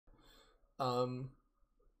Um,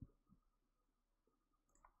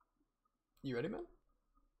 you ready, man?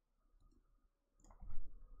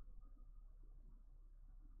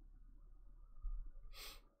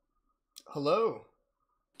 Hello.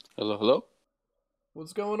 Hello, hello.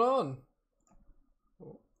 What's going on?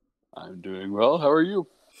 I'm doing well. How are you?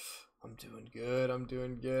 I'm doing good. I'm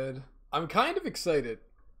doing good. I'm kind of excited.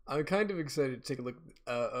 I'm kind of excited to take a look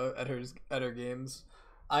at her games.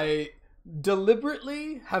 I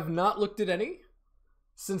deliberately have not looked at any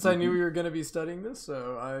since I knew hmm we were going to be studying this.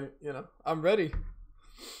 So I'm ready.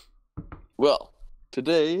 Well,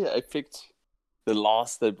 today I picked the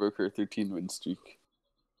loss that broke her 13 win streak.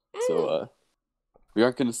 So we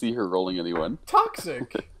aren't going to see her rolling anyone.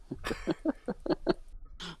 Toxic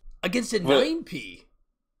against a But 9p.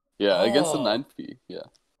 yeah, against the Oh, 9P, yeah.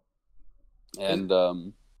 Is-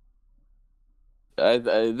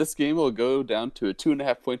 And this game will go down to a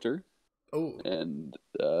 2.5 pointer. oh, And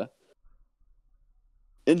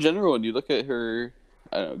in general, when you look at her,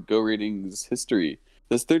 I don't know, Go ratings history,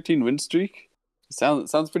 this 13 win streak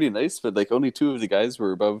sounds pretty nice. But like only two of the guys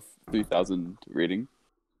were above 3,000 rating.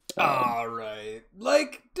 all right.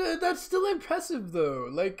 Like, dude, that's still impressive though.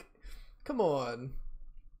 Like, come on,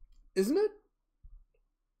 isn't it?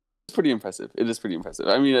 It's pretty impressive. It is pretty impressive.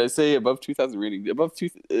 I mean, I say above 2,000 rating, above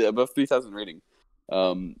 3,000 rating.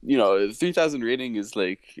 3,000 rating is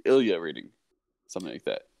like Ilya rating, something like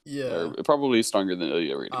that, Yeah. or probably stronger than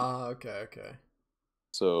Ilya rating. Ah, okay.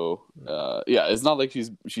 So, yeah, it's not like she's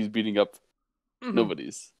beating up Mm-hmm.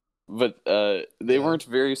 nobodies, but they Yeah. weren't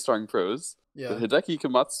very strong pros. But Yeah. Hideki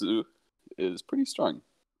Komatsu is pretty strong.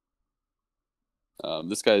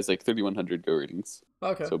 This guy is like 3,100 Go ratings,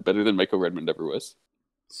 Okay. so better than Michael Redmond ever was.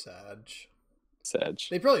 Sag. Sag.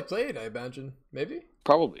 They probably played, I imagine. Maybe?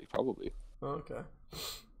 Probably. Oh, okay.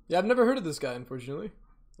 Yeah, I've never heard of this guy, unfortunately.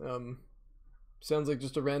 Um, Sounds like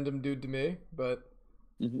just a random dude to me, but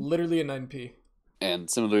hmm literally a 9p. And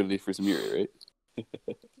similarly for Sumire, right?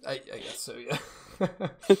 I guess so, yeah.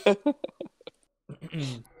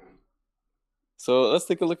 So let's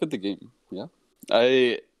take a look at the game. Yeah,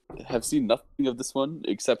 I have seen nothing of this one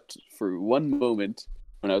except for one moment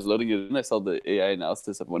when I was loading it in. I saw the AI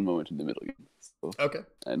analysis of one moment in the middle game. So Okay.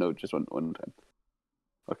 I know just one time.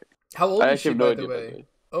 Okay, How old I is actually she, have no by the idea, by the way? way.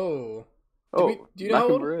 Oh. Oh, Do you know how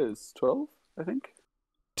old? Nakamura is 12, I think.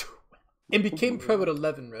 And became pro at Nakamura.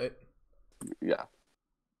 11, right? Yeah,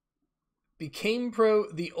 Became pro,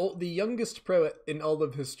 the youngest pro in all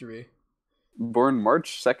of history. born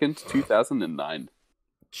March 2nd, 2009.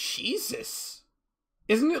 Jesus.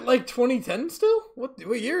 Isn't it like 2010 still? What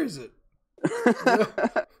year is it?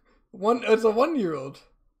 It's a 1 year old.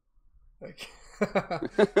 Like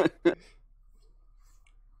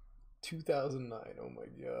 2009. Oh my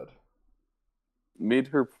god. Made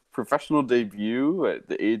her professional debut at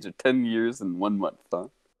the age of 10 years and 1 month. Huh?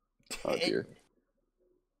 Oh 10. dear.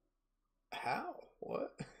 How?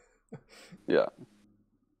 What? Yeah.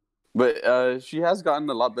 But she has gotten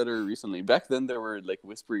a lot better recently. Back then, there were like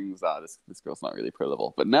whisperings, this girl's not really pro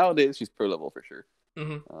level. But nowadays, she's pro level for sure.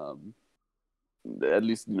 Mm-hmm. Um, at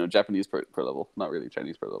least, Japanese pro level, not really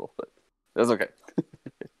Chinese pro level, but that's okay.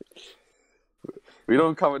 We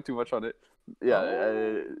don't comment too much on it. Yeah,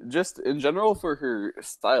 Oh. just in general for her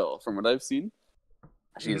style, from what I've seen,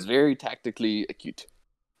 she is Mm-hmm. very tactically acute.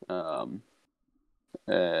 Um,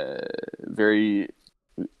 very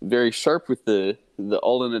very sharp with the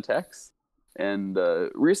all-in attacks. And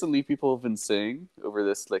recently, people have been saying over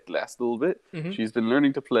this like last little bit, Mm-hmm. she's been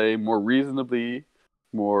learning to play more reasonably,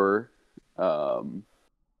 more um,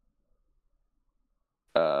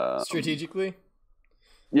 um, Strategically.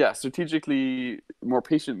 yeah, strategically, more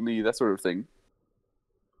patiently, that sort of thing.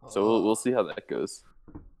 So we'll Oh. see how that goes.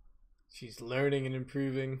 She's learning and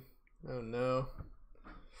improving. Oh no.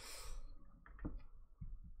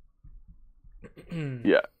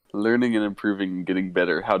 Yeah, learning and improving, getting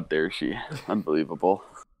better. How dare she? Unbelievable.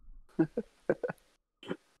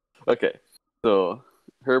 Okay, so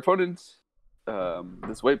her opponent,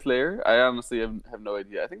 this white player, I honestly have no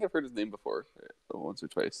idea. I think I've heard his name before, once or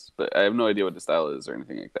twice, but I have no idea what his style is or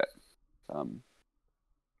anything like that. Um,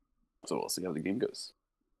 so we'll see how the game goes.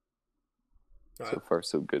 All right. So far,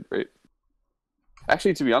 so good, right?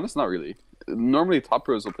 Actually, to be honest, not really. Normally, top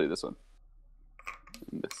pros will play this one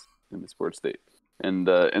in this board state, and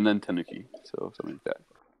then Tanuki, so something like that.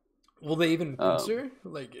 Will they even Um, pincer?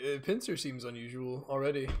 Like, pincer seems unusual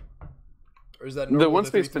already. Or is that the normal one in a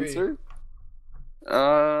space 3-3? pincer,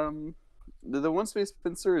 um, the one space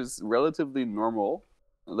pincer is relatively normal.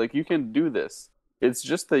 Like you can do this. It's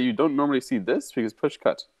just that you don't normally see this because push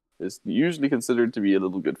cut is usually considered to be a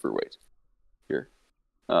little good for weight here.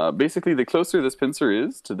 Basically, the closer this pincer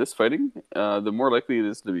is to this fighting, the more likely it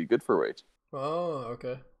is to be good for white. Oh,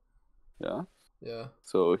 okay. Yeah. Yeah.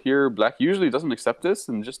 So here, black usually doesn't accept this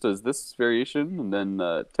and just does this variation, and then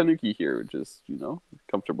Tanuki here, which is,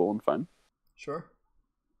 comfortable and fine. Sure.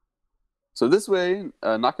 So this way,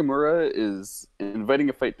 Nakamura is inviting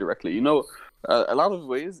a fight directly. A lot of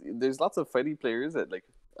ways, there's lots of fighting players at I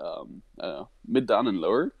don't know, mid, down, and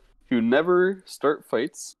lower who never start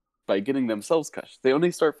fights by getting themselves cut. They only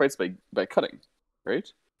start fights by cutting,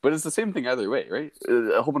 right? But it's the same thing either way, right?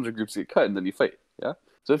 A whole bunch of groups get cut and then you fight, yeah?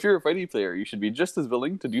 So if you're a fighting player, you should be just as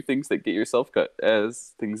willing to do things that get yourself cut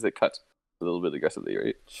as things that cut a little bit aggressively,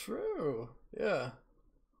 right? True. Yeah.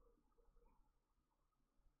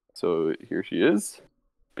 So here she is.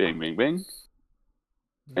 Bang, bang, bang.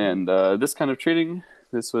 And this kind of trading,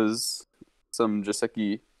 this was some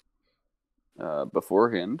Joseki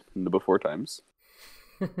beforehand, in the before times.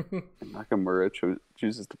 And Nakamura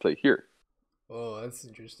chooses to play here. Oh, that's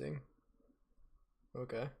interesting.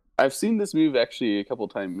 Okay. I've seen this move actually a couple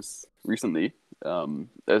times recently,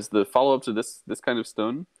 as the follow-up to this kind of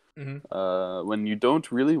stone, when you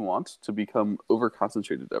don't really want to become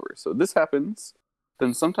over-concentrated ever. So this happens,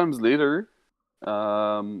 then sometimes later,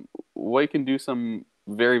 white can do some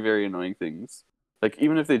very, very annoying things. Like,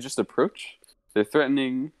 even if they just approach, they're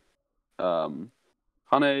threatening Hane,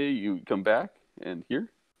 you come back, and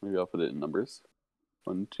here, maybe I'll put it in numbers.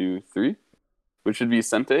 1, 2, 3. Which should be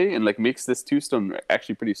Sente, and makes this 2-stone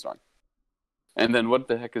actually pretty strong. And then what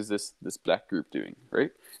the heck is this black group doing, right?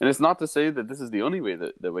 And it's not to say that this is the only way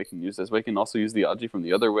that we can use this. We can also use the Aji from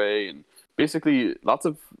the other way, and basically lots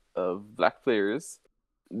of black players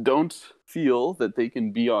don't feel that they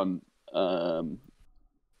can be on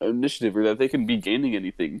initiative or that they can be gaining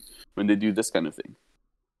anything when they do this kind of thing.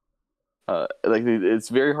 It's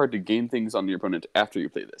very hard to gain things on your opponent after you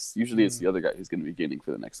play this. Usually it's the other guy who's going to be gaining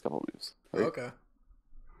for the next couple of moves. Right? Okay.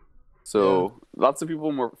 So lots of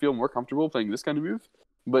people feel more comfortable playing this kind of move,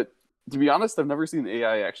 but to be honest, I've never seen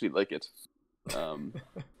AI actually like it.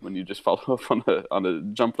 When you just follow up on a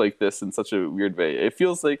jump like this in such a weird way, it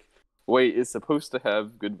feels like white is supposed to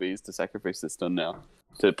have good ways to sacrifice this stone now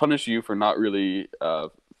to punish you for not really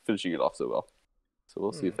finishing it off so well. So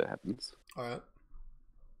we'll see if that happens. All right.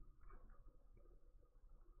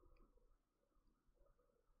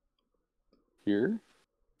 Here.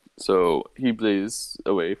 So he plays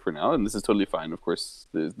away for now, and this is totally fine. Of course,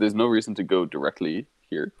 there's no reason to go directly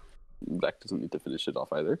here. Black doesn't need to finish it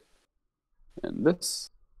off either. And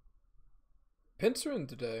this. Pincer in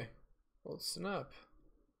today. Well, snap.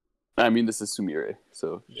 I mean, this is Sumire,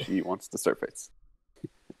 so she wants to start fights.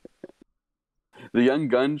 The young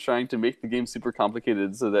gun trying to make the game super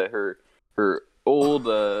complicated so that her old,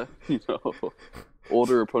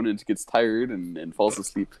 older opponent gets tired and falls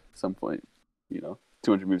asleep at some point.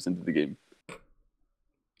 200 moves into the game.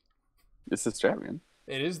 It's the strat, man.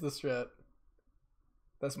 It is the strat.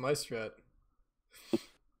 That's my strat.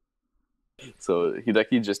 So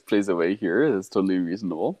Hideki just plays away here. It's totally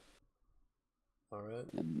reasonable. Alright.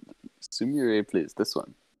 And Sumire plays this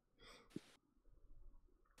one.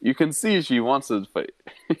 You can see she wants to fight.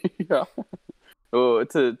 Yeah. Oh,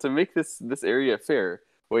 to make this area fair,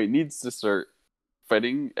 it needs to start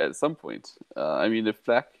fighting at some point. If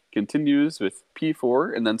black continues with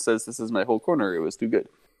P4 and then says this is my whole corner, it was too good,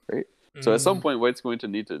 right? So at some point, white's going to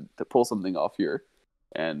need to pull something off here,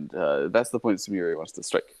 and that's the point Sumire wants to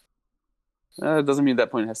strike. It doesn't mean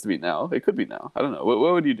that point has to be now. It could be now. I don't know. What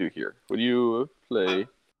would you do here? Would you play?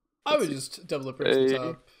 I would just double approach the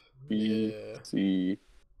top. B, C.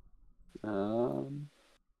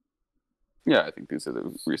 Yeah, I think these are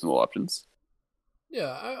the reasonable options. Yeah,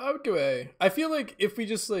 I would go A. I feel like if we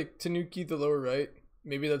just Tanuki the lower right,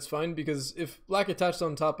 maybe that's fine, because if black attached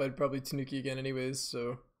on top, I'd probably Tanuki again anyways,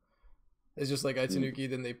 so it's just I Tanuki,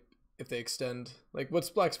 then if they extend. What's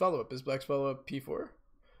black's follow-up? Is black's follow-up P4?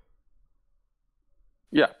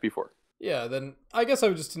 Yeah, P4. Yeah, then I guess I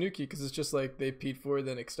would just Tanuki, because it's just they P4,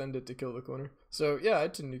 then extend it to kill the corner. So yeah,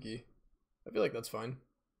 I'd Tanuki. I feel like that's fine.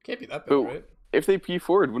 Can't be that bad, right? If they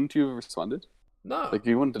P4'd, wouldn't you have responded? No.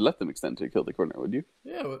 You wouldn't have let them extend to kill the corner, would you?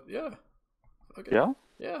 Yeah, yeah. Okay. Yeah?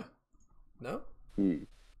 Yeah. No?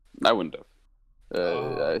 I wouldn't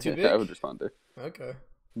have. Too big? I would respond there. Okay.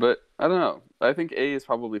 But I don't know. I think A is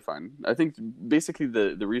probably fine. I think basically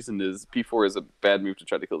the reason is P4 is a bad move to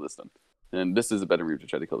try to kill this stun. And this is a better move to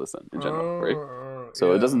try to kill this stun in general, right?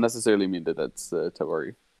 So it doesn't necessarily mean that that's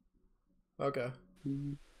Tawari. Okay.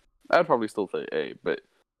 I'd probably still play A, but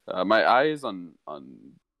my eye is on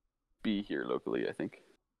B here locally, I think.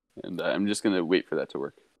 And I'm just going to wait for that to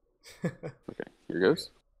work. Okay, here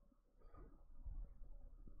goes.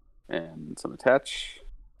 And some attach.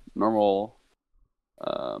 normal.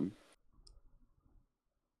 Um,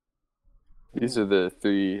 these are Ooh. the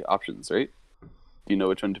three options, right? Do you know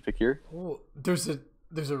which one to pick here? Oh, there's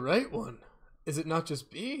a right one. Is it not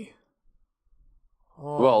just B?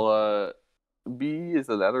 Oh, Well, B is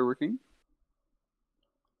the ladder working.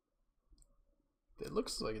 it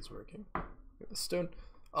looks like it's working. The stone.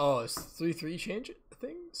 Oh, it's 3-3 change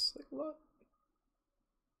things like what?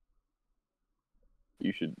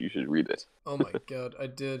 You should read it. Oh my god, I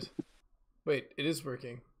did. Wait, it is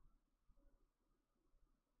working.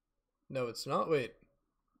 No, it's not. Wait,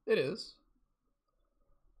 it is.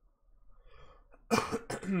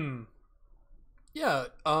 Yeah.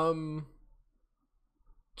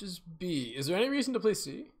 Just B. Is there any reason to play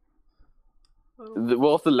C?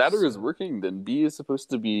 Well, if the ladder is So. working, then B is supposed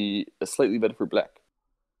to be slightly better for black,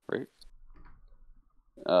 right?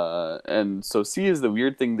 And so C is the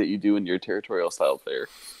weird thing that you do when you're a territorial style player.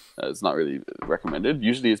 It's not really recommended.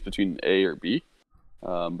 Usually it's between A or B.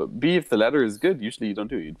 But B, if the ladder is good, usually you don't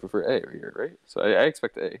do it. You'd prefer A right here, right? So I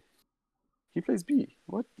expect A. He plays B.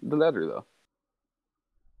 What? The ladder, though.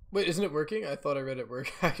 Wait, isn't it working? I thought I read it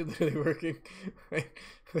work. Actually, literally working.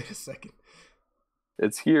 Wait a second.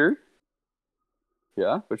 It's here.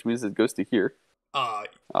 Yeah, which means it goes to here. Ah,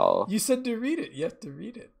 Oh, you said to read it. You have to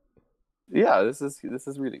read it. yeah. This is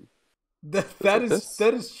reading. It's like this.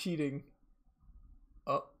 That is cheating.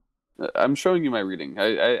 Oh, I'm showing you my reading.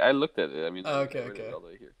 I looked at it. I mean, okay, I read okay. it all the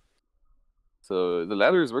way here. So the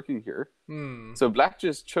ladder is working here. Hmm. So black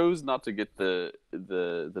just chose not to get the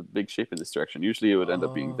big shape in this direction. Usually it would end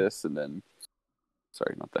up being Oh. this and then,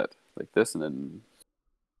 sorry, not that, like this and then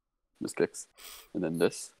misclicks and then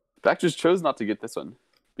this. Black just chose not to get this one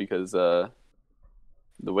because the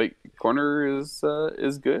white corner is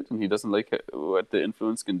good and he doesn't like what the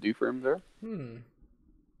influence can do for him there. Hmm.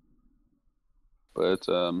 But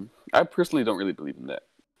I personally don't really believe in that.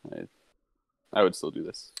 I would still do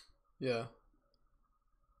this. Yeah.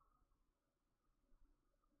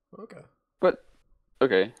 Okay. But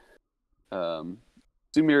okay.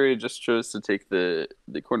 Sumire just chose to take the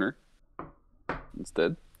corner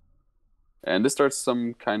instead. And this starts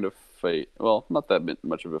some kind of fight. Well, not that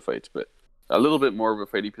much of a fight, but a little bit more of a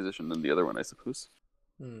fighty position than the other one, I suppose.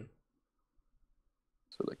 Hmm.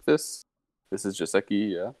 So like this. This is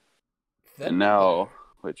Joseki, yeah. Then And now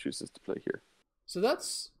white chooses to play here. so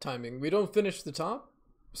that's timing. We don't finish the top.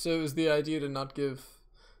 So is the idea to not give?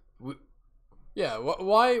 Yeah.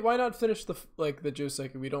 Why not finish the the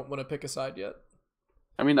Joseki? We don't want to pick a side yet.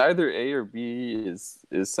 I mean, either A or B is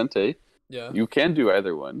Sente. Yeah. You can do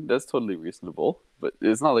either one. That's totally reasonable. But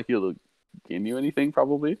it's not like he'll gain you anything,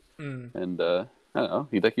 probably. Hmm. And I don't know.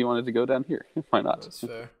 Hideki wanted to go down here. Why not? That's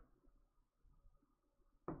fair.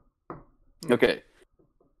 Okay.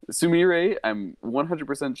 Sumire, I'm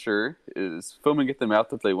 100% sure, is foaming at the mouth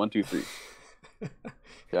to play 1, 2, 3.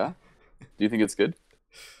 Yeah? Do you think it's good?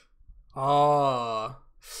 Ah.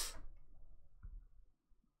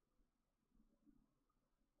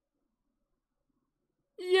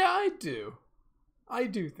 Yeah, I do. I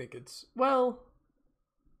do think it's well.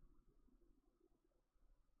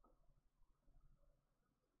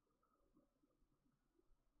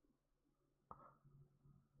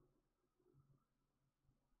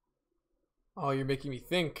 Oh, you're making me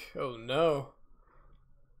think. Oh no.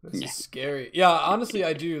 This Yeah. is scary. Yeah, honestly,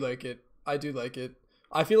 I do like it. I do like it.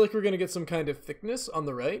 I feel like we're going to get some kind of thickness on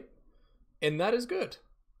the right, and that is good.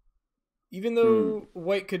 Even though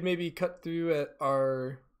white could maybe cut through at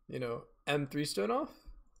our, M3 stone off.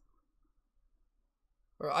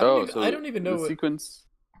 Or I don't even know the what. sequence.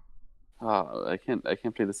 I can't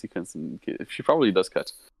play the sequence. She probably does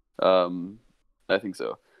cut. I think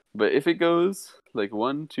so. But if it goes like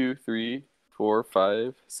 1, 2, 3, 4,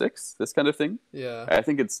 5, 6, this kind of thing, Yeah. I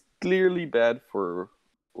think it's clearly bad for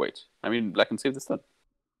white. I mean, black can save the stun.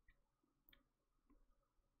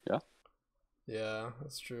 Yeah. Yeah,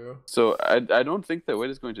 that's true. So I don't think that white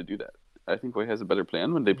is going to do that. I think white has a better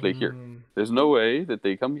plan when they play here. There's no way that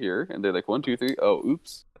they come here and they're like 1, 2, 3. Oh,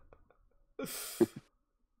 oops.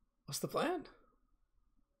 What's the plan?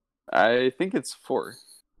 I think it's 4.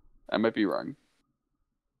 I might be wrong.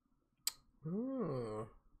 Oh.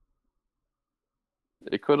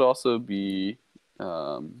 It could also be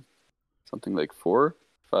something like 4,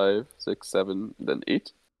 5, 6, 7, then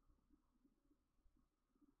 8.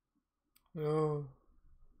 Oh.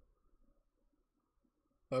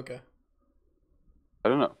 Okay. I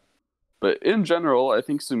don't know. But in general, I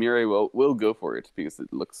think Sumire will go for it because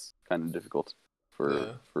it looks kind of difficult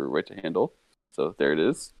for white to handle. So there it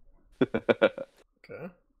is. Okay.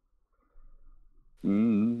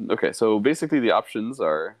 Okay, so basically the options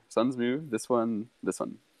are Sun's move, this one, this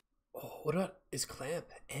one. Oh, what about is clamp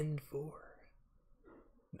N4?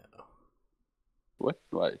 No, What?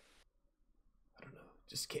 Why? I don't know.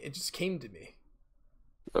 It just came to me.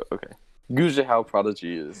 Oh, okay. Gujihao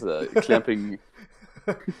Prodigy is clamping.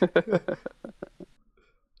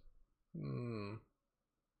 Hmm.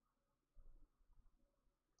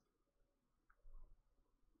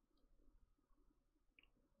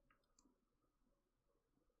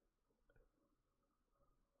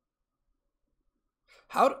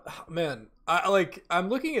 Man, I'm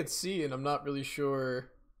looking at C and I'm not really sure.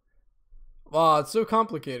 Wow, it's so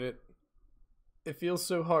complicated. It feels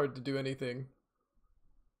so hard to do anything.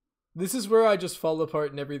 This is where I just fall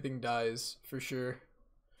apart and everything dies for sure.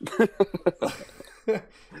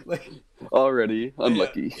 Like, Already yeah,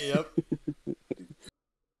 unlucky. yep.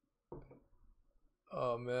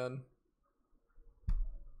 Oh man.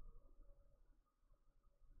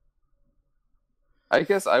 I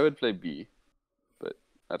guess I would play B, but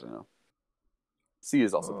I don't know. C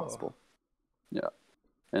is also Oh. possible. Yeah.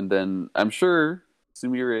 And then I'm sure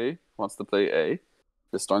Sumire wants to play A,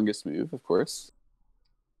 the strongest move, of course.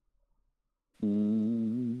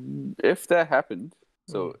 If that happened,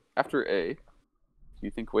 so after A, do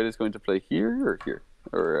you think White is going to play here or here?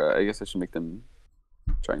 Or I guess I should make them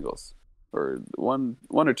triangles. Or one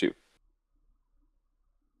or two.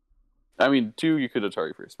 I mean, two you could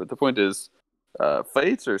Atari first, but the point is,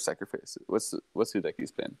 fight or sacrifice? What's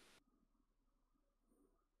Hideki's plan?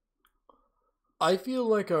 I feel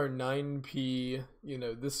like our 9P,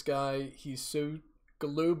 this guy, he's so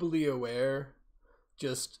globally aware,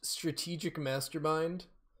 just strategic mastermind.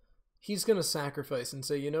 He's going to sacrifice and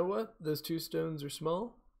say, you know what? Those two stones are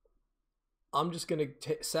small. I'm just going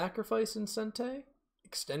to sacrifice in Sente,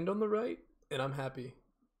 extend on the right, and I'm happy.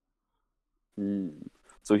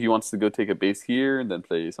 So he wants to go take a base here and then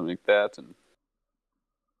play something like that and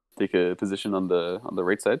take a position on the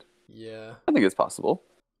right side. Yeah. I think it's possible.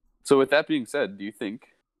 So with that being said, do you think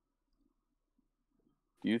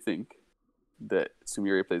that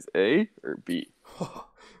Sumire plays A or B?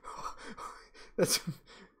 That's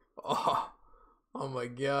oh my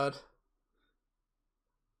god.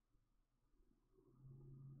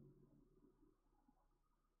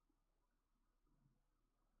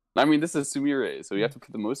 I mean, this is Sumire, so you have to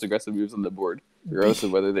put the most aggressive moves on the board, regardless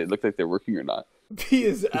of whether they look like they're working or not. B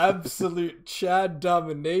is absolute Chad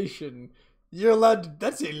domination. You're allowed to,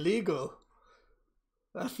 that's illegal.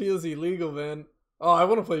 That feels illegal, man. Oh, I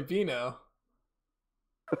want to play B now.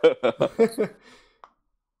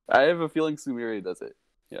 I have a feeling Sumire does it.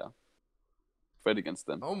 Yeah. Fight against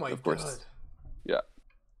them. Oh my of course. god. Yeah.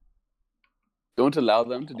 Don't allow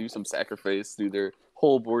them to do some sacrifice, do their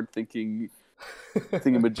whole board thinking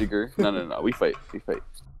thingamajigger. No. We fight.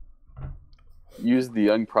 Use the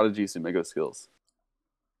young prodigy Sumego skills.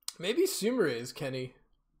 Maybe Sumire is Kenny.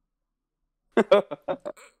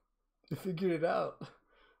 Figured it out.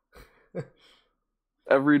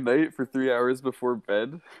 Every night for 3 hours before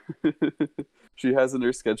bed, she has in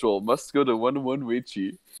her schedule, must go to 1-1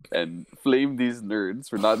 Weichi and flame these nerds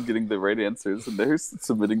for not getting the right answers and they're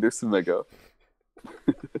submitting their Sumego.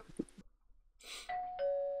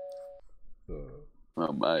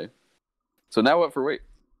 Oh my. So now what for Wait?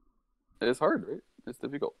 It's hard, right? It's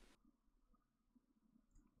difficult.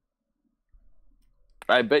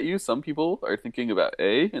 I bet you some people are thinking about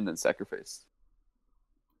A and then sacrifice.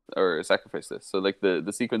 Or sacrifice this. So like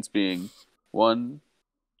the sequence being 1,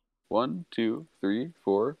 2, 3,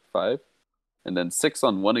 4, 5, and then 6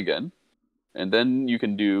 on 1 again. And then you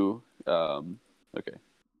can do 6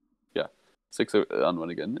 on 1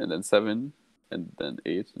 again, and then 7, and then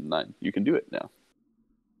 8 and 9. You can do it now.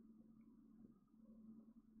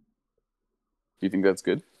 Do you think that's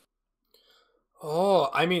good? Oh,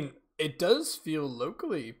 I mean, it does feel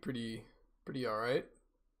locally pretty alright.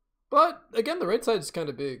 But again, the right side is kind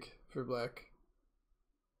of big for black.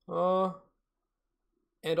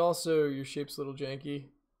 And also your shape's a little janky.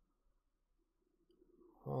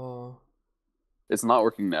 Oh. It's not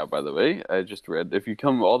working now, by the way. I just read if you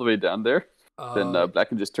come all the way down there, then black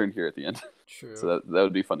can just turn here at the end. True. So that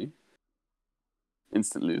would be funny.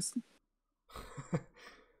 Instant lose.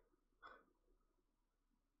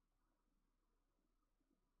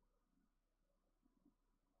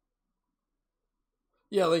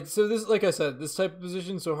 Yeah, like I said, this type of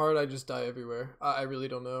position so hard I just die everywhere. I really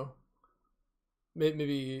don't know.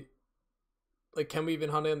 Maybe, like, can we even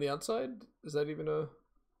Hane on the outside? Is that even a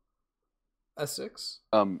S6?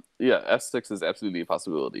 Yeah, S6 is absolutely a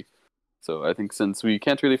possibility. So I think since we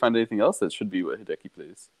can't really find anything else, that should be what Hideki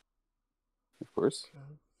plays. Of course.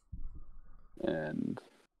 Okay. And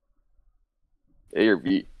A or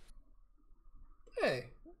B? A,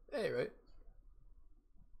 right?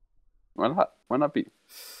 Why not? Why not B?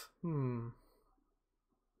 Hmm.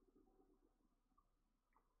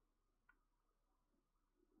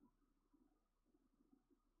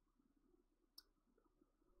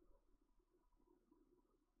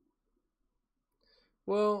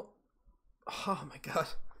 Well, oh my god.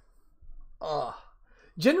 Ah.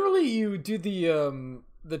 Generally, you do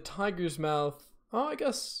the tiger's mouth. Oh, I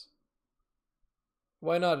guess.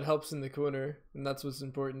 Why not? It helps in the corner, and that's what's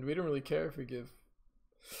important. We don't really care if we give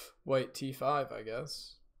white T5, I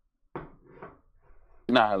guess.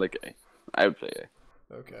 Nah, I like A. I would play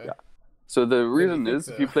A. Okay. Yeah. So the What do you reason think, is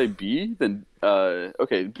if you though? play B, then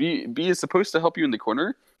okay, B is supposed to help you in the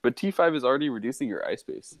corner, but T5 is already reducing your eye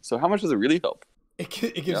space. So how much does it really help? It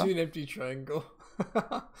gives Yeah. you an empty triangle.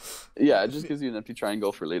 Yeah, it just gives you an empty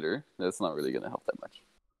triangle for later. That's not really gonna help that much.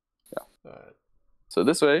 Yeah. Alright. So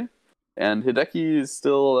this way, and Hideki is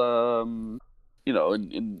still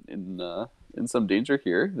in some danger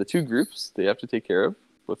here. The two groups they have to take care of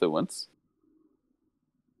both at once.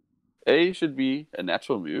 A should be a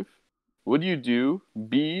natural move. What do you do?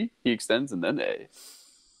 B, he extends and then A.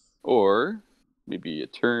 Or maybe a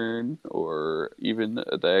turn or even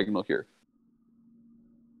a diagonal here.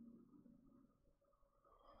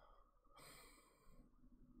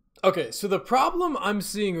 Okay, so the problem I'm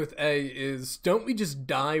seeing with A is don't we just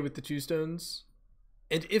die with the two stones?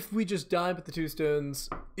 And if we just die with the two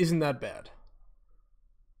stones, isn't that bad?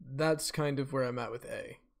 That's kind of where I'm at with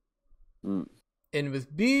A. Mm. And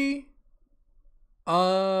with B,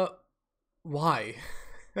 why?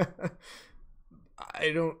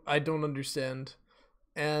 I don't understand.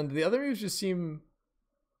 And the other moves just seem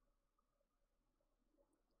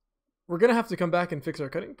we're gonna have to come back and fix our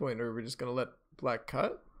cutting point, or we're just gonna let black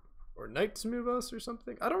cut, or knights move us, or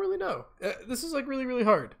something. I don't really know. This is like really, really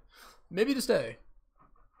hard. Maybe to stay.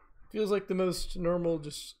 Feels like the most normal.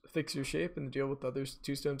 Just fix your shape and deal with the other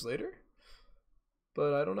two stones later.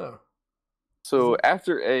 But I don't know. So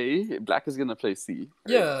after A, black is gonna play C,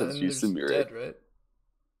 right? Yeah, Because and you there's Sumire. dead, right?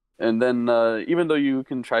 And then even though you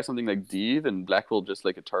can try something like D, then black will just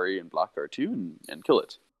like Atari and block R2 and kill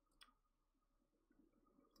it.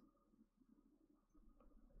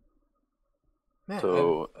 Man,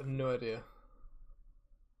 So I have no idea.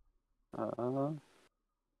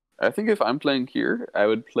 I think if I'm playing here, I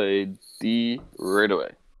would play D right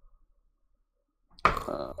away.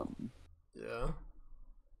 Yeah.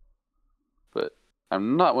 But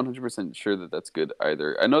I'm not 100% sure that that's good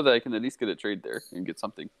either. I know that I can at least get a trade there and get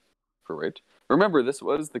something for white. Remember, this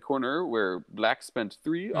was the corner where black spent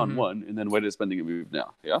 3 on 1, and then white is spending a move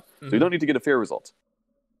now. Yeah, so we don't need to get a fair result.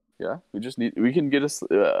 Yeah, we can get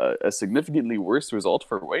a significantly worse result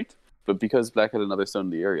for white, but because black had another stone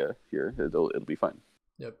in the area here, it'll be fine.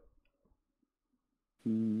 Yep.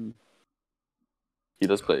 He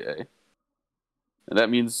does play A. And that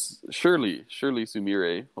means surely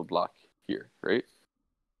Sumire will block here, right?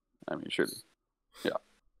 I mean, surely. Yeah.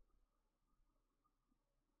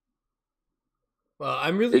 Well,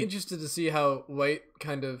 I'm really interested to see how white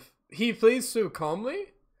he plays so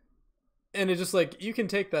calmly, and it's just like you can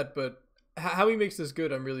take that, but how he makes this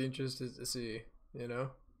good, I'm really interested to see. You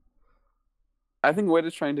know. I think white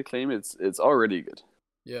is trying to claim it's already good.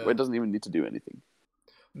 Yeah. White doesn't even need to do anything.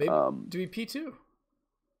 Maybe do we P2?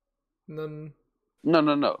 And then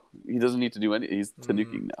No. He doesn't need to do anything. He's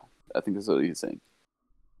tanuking now. I think that's what he's saying.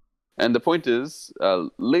 And the point is,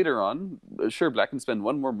 later on, sure, black can spend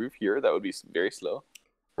one more move here. That would be very slow,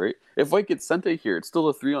 right? If white gets Sente here, it's still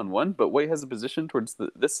a 3 on 1, but white has a position towards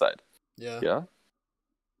this side. Yeah. Yeah.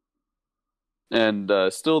 And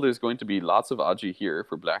still, there's going to be lots of Aji here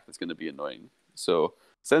for black. That's going to be annoying. So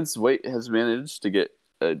since white has managed to get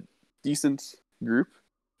a decent group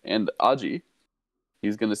and Aji,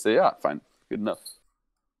 he's going to say, fine, good enough.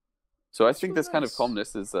 So I think this kind of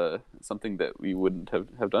calmness is something that we wouldn't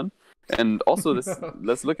have done. And also,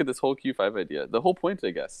 let's look at this whole Q5 idea. The whole point,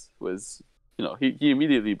 I guess, was, he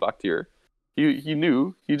immediately blocked here. He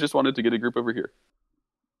knew he just wanted to get a group over here.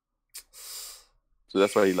 So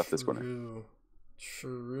that's why he left this corner.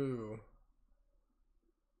 True.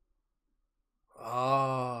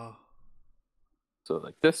 Ah. So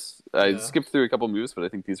like this, I skipped through a couple moves, but I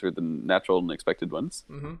think these were the natural and expected ones.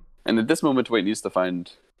 And at this moment, white needs to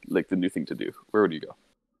find like the new thing to do. Where would you go?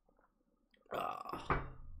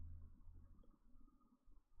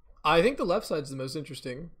 I think the left side's the most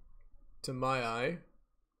interesting to my eye.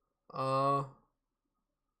 I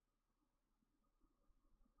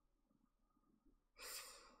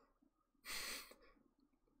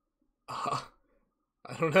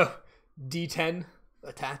don't know. D10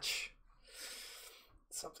 attach.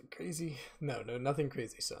 Something crazy. No, nothing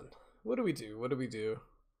crazy, son. What do we do?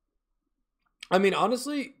 I mean,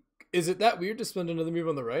 honestly, Is it that weird to spend another move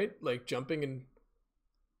on the right, like jumping and?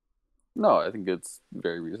 No, I think it's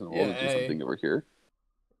very reasonable Yeah, to do A. something over here.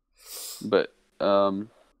 But Oh.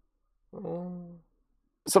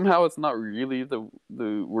 somehow it's not really the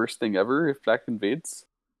worst thing ever if black invades.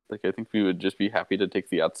 Like, I think we would just be happy to take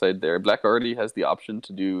the outside there. Black already has the option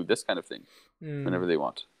to do this kind of thing whenever they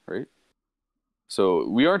want, right? So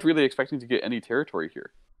we aren't really expecting to get any territory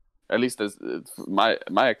here. At least as my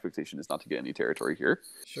expectation is not to get any territory here.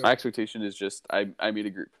 Sure. My expectation is just I made a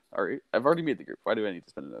group. All right, I've already made the group. Why do I need to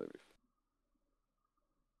spend another move?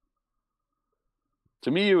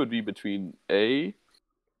 To me, it would be between A,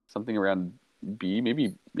 something around B,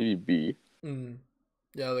 maybe B,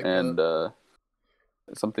 Yeah, I like and that.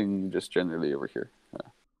 something just generally over here.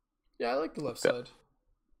 Yeah, I like the left side.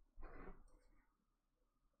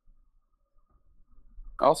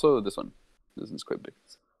 Also, this one. This one's quite big.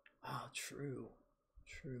 Ah, true.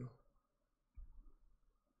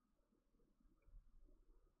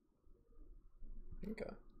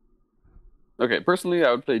 Okay. Okay, personally,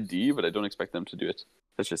 I would play D, but I don't expect them to do it.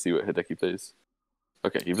 Let's just see what Hideki plays.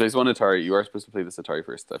 Okay, he plays one Atari. You are supposed to play this Atari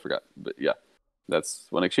first. I forgot. But yeah, that's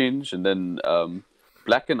one exchange. And then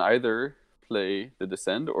black can either play the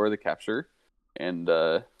Descend or the Capture. And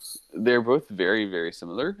they're both very, very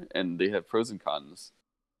similar. And they have pros and cons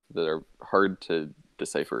that are hard to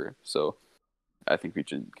decipher. So I think we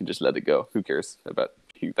can just let it go. Who cares about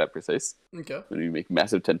being that precise? Okay. When we make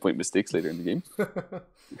massive 10-point mistakes later in the game.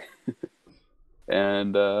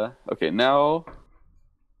 And okay, now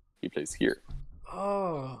he plays here.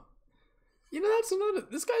 Oh, that's another.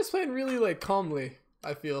 This guy's playing really like calmly.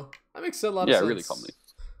 I feel that makes a lot of sense. Yeah, really calmly.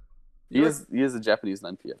 He is a Japanese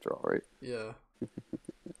 9P after all, right? Yeah.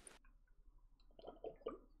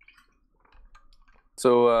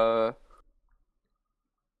 So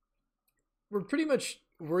we're pretty much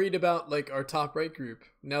worried about like our top right group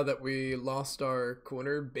now that we lost our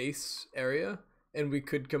corner base area and we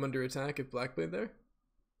could come under attack if black played there.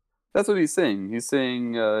 that's what he's saying. He's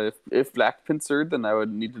saying if black pincered, then I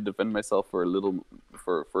would need to defend myself for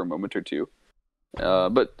a moment or two.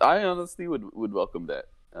 But I honestly would welcome that.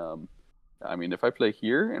 I mean, if I play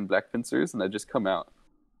here and black pincers and I just come out,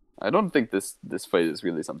 I don't think this fight is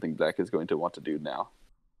really something black is going to want to do now.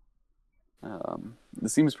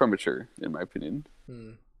 This seems premature, in my opinion.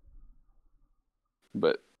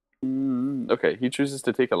 But okay, he chooses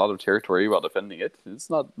to take a lot of territory while defending it. It's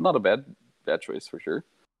not a bad choice for sure.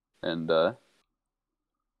 And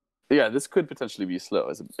yeah, this could potentially be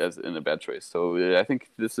slow as in a bad choice. So I think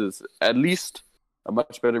this is at least a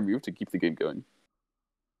much better move to keep the game going.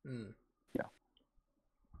 Yeah.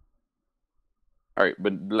 All right,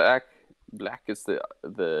 but black is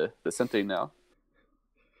the Sente now.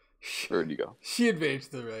 Where did you go? She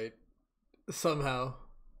advanced to the right somehow.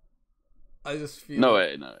 I just feel no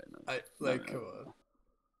way. Come on.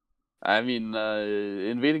 I mean,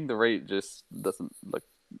 invading the right just doesn't look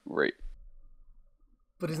right.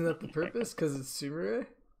 But isn't that the purpose? Because it's Sumire?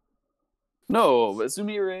 No, but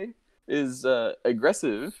Sumire is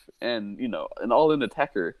aggressive and an all-in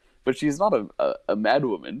attacker. But she's not a mad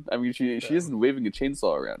woman. I mean, she isn't waving a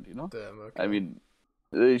chainsaw around. Damn. Okay. I mean,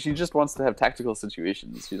 she just wants to have tactical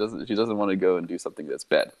situations. She doesn't want to go and do something that's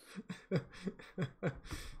bad.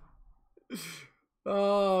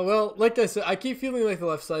 Oh, well, like I said, I keep feeling like the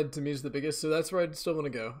left side to me is the biggest, so that's where I'd still want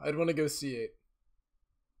to go. I'd want to go C8.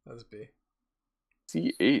 That's B.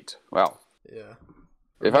 C8. Wow. Yeah.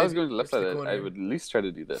 If I was going to the left side, I would at least try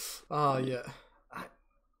to do this. Oh, yeah.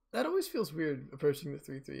 That always feels weird approaching the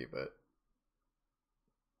 3-3, but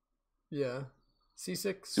yeah.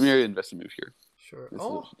 C6. Sumire invests a move here. Sure. This is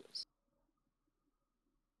what she does.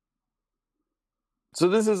 So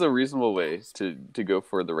this is a reasonable way to go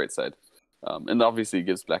for the right side. And obviously it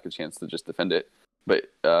gives black a chance to just defend it.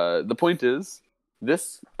 But the point is,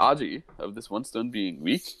 this Aji of this one stone being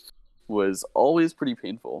weak was always pretty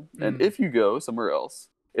painful. And if you go somewhere else,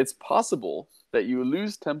 it's possible that you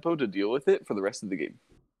lose tempo to deal with it for the rest of the game.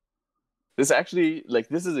 This actually,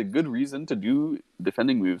 this is a good reason to do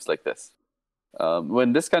defending moves like this.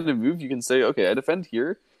 When this kind of move, you can say, okay, I defend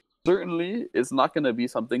here. Certainly, it's not going to be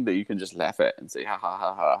something that you can just laugh at and say, ha ha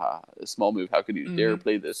ha ha ha, a small move, how could you dare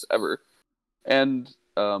play this ever? And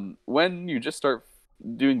when you just start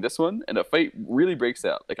doing this one, and a fight really breaks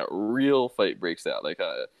out, like a real fight breaks out,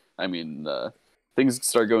 things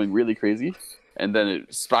start going really crazy, and then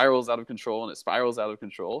it spirals out of control, and it spirals out of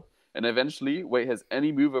control, and eventually, white has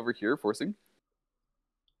any move over here, forcing.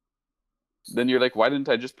 Then you're like, why didn't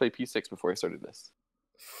I just play p6 before I started this?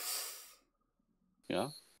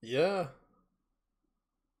 Yeah? Yeah.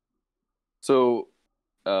 So,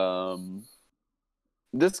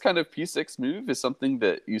 this kind of P6 move is something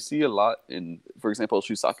that you see a lot in, for example,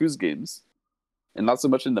 Shusaku's games, and not so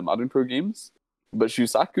much in the modern pro games. But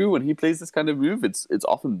Shusaku, when he plays this kind of move, it's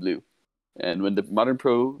often blue, and when the modern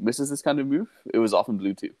pro misses this kind of move, it was often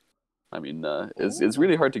blue too. I mean, it's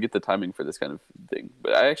really hard to get the timing for this kind of thing.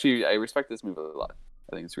 But I respect this move a lot.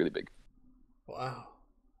 I think it's really big. Wow,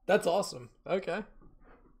 that's awesome. Okay,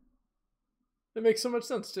 it makes so much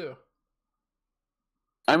sense too.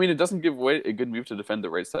 I mean, it doesn't give away a good move to defend the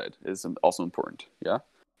right side. Is also important. Yeah,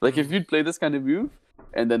 like if you'd play this kind of move,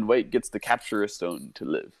 and then white gets to capture a stone to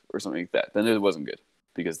live or something like that, then it wasn't good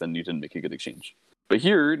because then you didn't make a good exchange. But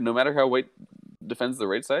here, no matter how white defends the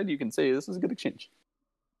right side, you can say this is a good exchange.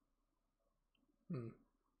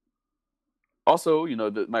 Also,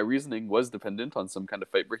 my reasoning was dependent on some kind of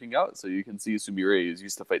fight breaking out, so you can see Sumire is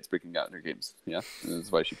used to fights breaking out in her games. Yeah, and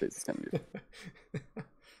that's why she plays this kind of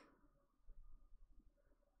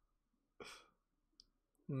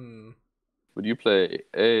move. Would you play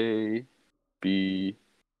A, B,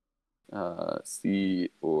 C,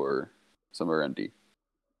 or somewhere around D?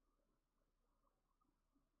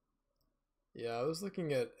 Yeah, I was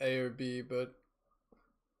looking at A or B, but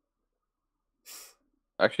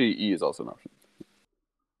actually E is also an option.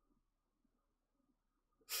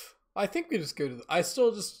 I think we just go to I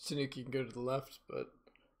still just Tanuki can go to the left, but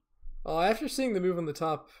after seeing the move on the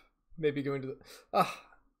top, maybe going to the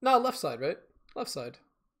no, left side, right? Left side.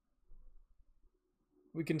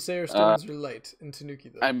 We can say our stones are light in Tanuki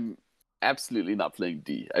though. I'm absolutely not playing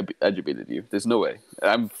D. I debated you. There's no way.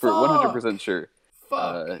 I'm for 100% sure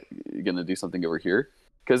you're gonna do something over here.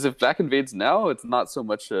 Because if black invades now, it's not so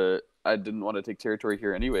much I didn't want to take territory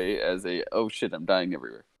here anyway as a oh shit, I'm dying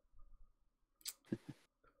everywhere.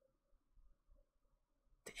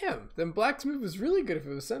 Damn, then black's move was really good if it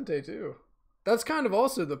was Sente too. That's kind of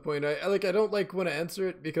also the point. I don't want to answer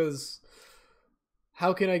it because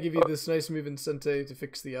how can I give you this nice move in Sente to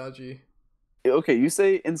fix the Aji? Okay, you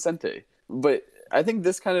say in Sente, but I think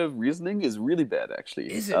this kind of reasoning is really bad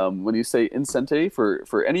actually. Is it? When you say in Sente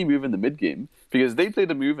for any move in the mid game, because they played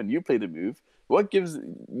a move and you played a move, what gives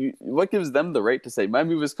them the right to say my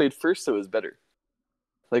move was played first so it's better?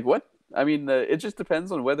 Like what? I mean, it just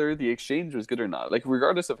depends on whether the exchange was good or not. Like,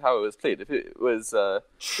 regardless of how it was played, if it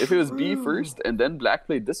was B first and then black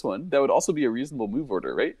played this one, that would also be a reasonable move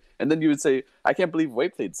order, right? And then you would say, I can't believe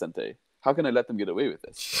white played Sente. How can I let them get away with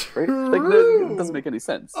this? Right? Like, it doesn't make any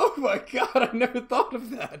sense. Oh my god, I never thought of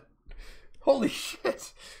that. Holy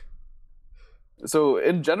shit. So,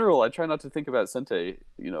 in general, I try not to think about Sente,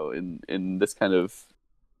 in this kind of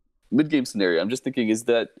mid-game scenario. I'm just thinking, is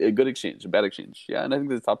that a good exchange, a bad exchange? Yeah, and I think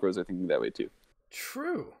the top rows are thinking that way too.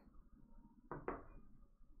 True.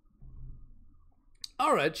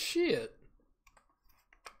 Alright, shit.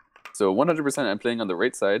 So 100% I'm playing on the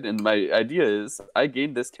right side, and my idea is I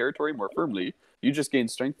gain this territory more firmly. You just gain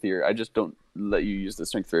strength here. I just don't let you use the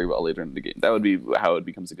strength very well later in the game. That would be how it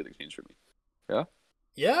becomes a good exchange for me. Yeah?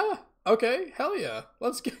 Yeah? Okay, hell yeah.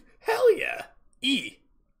 Let's get... Hell yeah! E.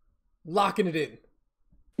 Locking it in.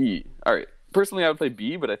 E. All right. Personally, I would play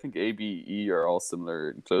B, but I think A, B, E are all similar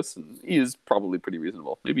and close, and E is probably pretty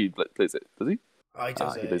reasonable. Maybe he plays it. Does he? Oh, he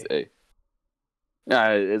does he plays A. Yeah,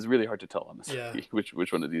 it's really hard to tell, honestly,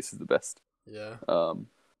 which one of these is the best. Yeah.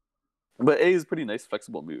 But A is a pretty nice,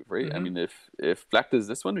 flexible move, right? Mm-hmm. I mean, if black does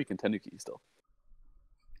this one, we can Tenuki still.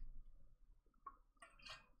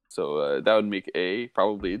 So that would make A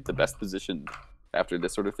probably the best position after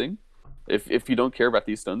this sort of thing. If you don't care about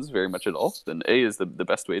these stones very much at all, then A is the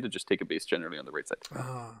best way to just take a base generally on the right side.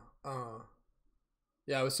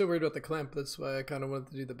 Yeah, I was so worried about the clamp. That's why I kind of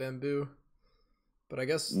wanted to do the bamboo. But I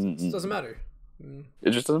guess it doesn't matter.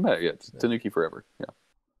 It just doesn't matter. Yeah, it's Tanuki forever. Yeah.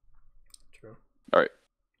 True. All right.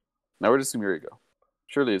 Now where does Sumire go?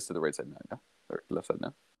 Surely it's to the right side now, yeah? Or left side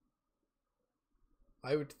now?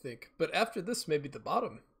 I would think. But after this, maybe the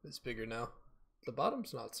bottom is bigger now. The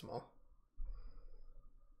bottom's not small.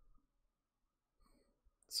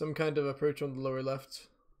 Some kind of approach on the lower left.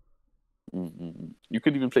 You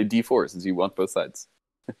could even play D4 since you want both sides.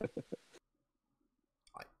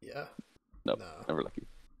 Yeah. No, never lucky.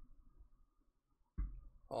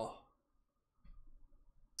 Oh.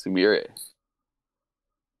 Sumire.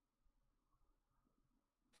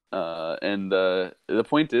 And the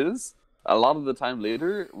point is, a lot of the time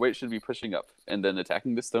later, white should be pushing up and then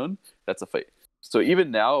attacking the stone. That's a fight. So even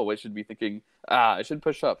now, white should be thinking, I should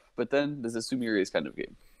push up. But then there's a Sumire's kind of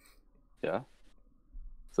game. Yeah.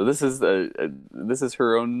 So this is this is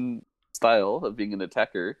her own style of being an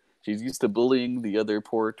attacker. She's used to bullying the other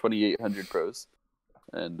poor 2800 pros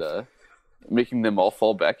and making them all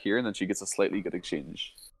fall back here, and then she gets a slightly good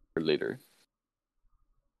exchange for later.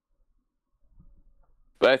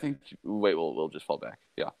 But I think white will just fall back.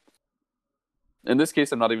 Yeah. In this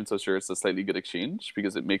case, I'm not even so sure it's a slightly good exchange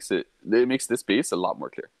because it makes this base a lot more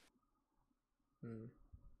clear.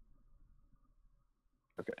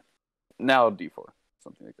 Okay. Now d4,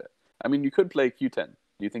 something like that. I mean, you could play q10. Do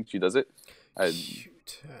you think she does it? q10.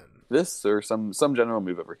 This or some general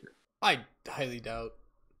move over here. I highly doubt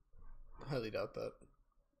that.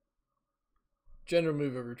 General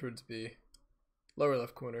move over towards B. Lower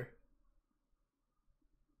left corner.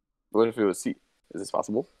 What if it was C? Is this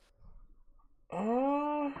possible?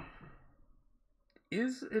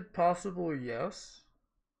 Is it possible? Yes.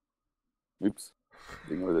 Oops.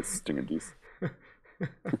 Ignore this string of D's.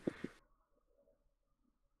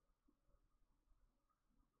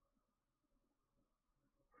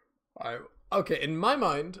 Okay, in my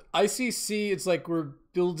mind, I see C, it's like we're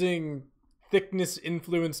building thickness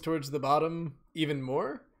influence towards the bottom even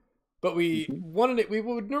more. But we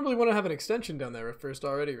would normally want to have an extension down there at first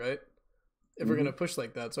already, right? If we're gonna push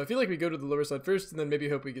like that. So I feel like we go to the lower side first and then maybe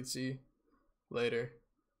hope we get C later.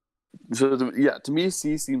 So to me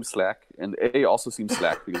C seems slack and A also seems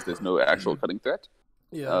slack because there's no actual cutting threat.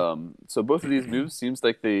 Yeah. So both of these moves seems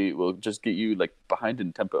like they will just get you like behind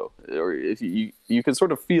in tempo, or if you can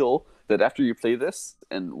sort of feel that after you play this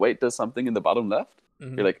and white does something in the bottom left,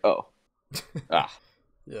 you're like, oh,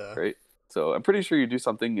 yeah, right. So I'm pretty sure you do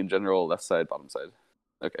something in general left side, bottom side.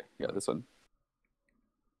 Okay, yeah, this one.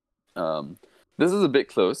 This is a bit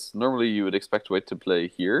close. Normally you would expect white to play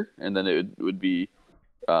here, and then it would be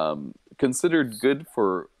considered good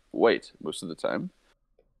for white most of the time.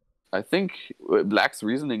 I think black's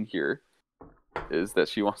reasoning here is that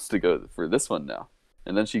she wants to go for this one now.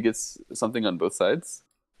 And then she gets something on both sides.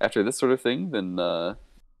 After this sort of thing, then I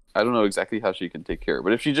don't know exactly how she can take care.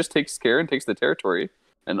 But if she just takes care and takes the territory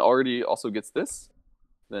and already also gets this,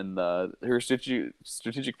 then her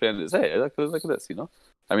strategic plan is, hey, look at this, you know?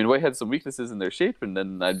 I mean, white had some weaknesses in their shape, and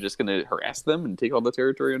then I'm just going to harass them and take all the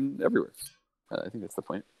territory and everywhere. I think that's the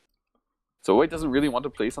point. So white doesn't really want to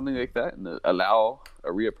play something like that and allow a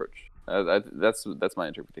reapproach. That's my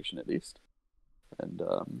interpretation, at least. And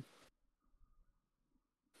do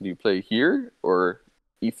you play here or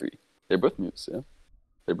e3? They're both moves, yeah.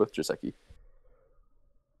 They're both Joseki.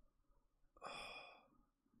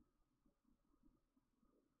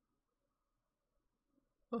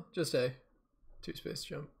 Oh, just A. 2-space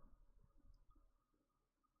jump.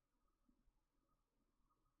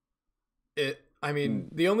 I mean,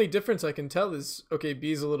 the only difference I can tell is, okay,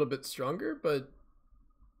 B is a little bit stronger, a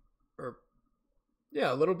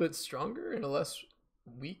little bit stronger and a less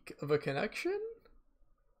weak of a connection.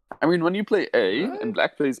 I mean, when you play A and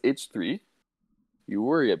black plays H3, you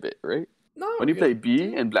worry a bit, right? No. When you play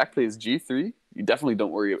B and black plays G3, you definitely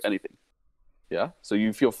don't worry of anything. Yeah? So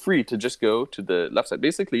you feel free to just go to the left side.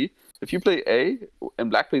 Basically, if you play A and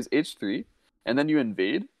black plays H3, and then you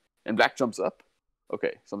invade, and black jumps up,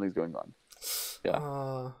 okay, something's going on.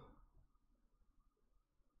 Yeah.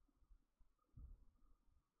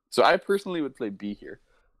 So I personally would play B here.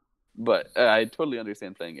 But I totally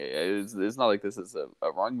understand playing A. It's not like this is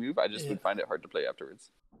a wrong move. I just would find it hard to play afterwards.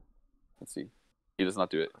 Let's see. He does not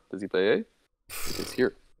do it. Does he play A? It's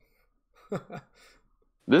here.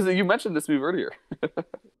 You mentioned this move earlier.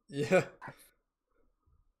 Yeah.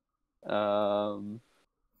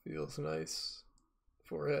 Feels nice.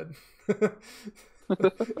 Forehead.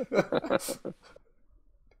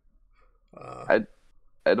 I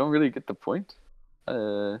don't really get the point.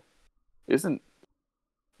 Isn't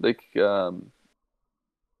like 1,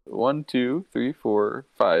 2, 3, 4,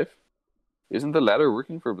 5. Isn't the ladder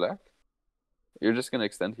working for black? You're just gonna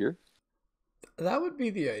extend here. That would be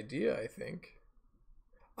the idea, I think.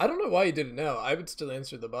 I don't know why he did it now. I would still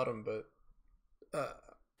answer the bottom, but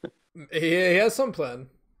he has some plan.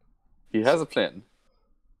 He has a plan.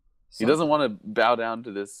 He doesn't want to bow down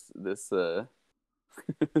to this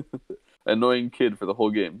annoying kid for the whole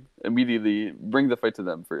game. Immediately bring the fight to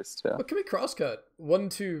them first. Yeah. What can we crosscut? 1,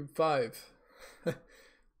 2, 5.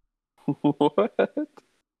 What?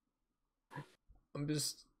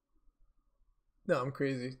 I'm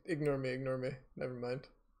crazy. Ignore me. Never mind.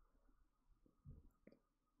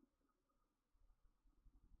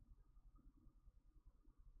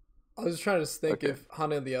 I was trying to think if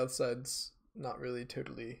Hana on the outside's not really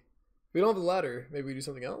totally... We don't have the ladder. Maybe we do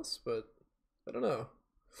something else, but I don't know.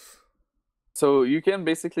 So you can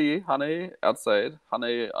basically Hane outside,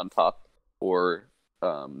 Hane on top, or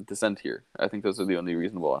descend here. I think those are the only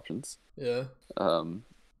reasonable options. Yeah.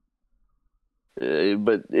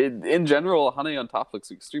 But in general, Hane on top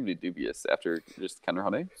looks extremely dubious after just counter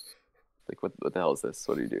Hane. Like, what the hell is this?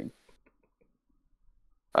 What are you doing?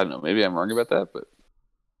 I don't know. Maybe I'm wrong about that, but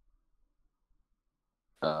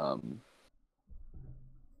Um,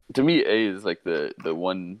 to me, A is like the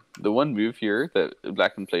one move here that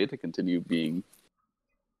Black can play to continue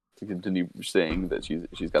saying that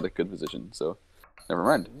she's got a good position. So never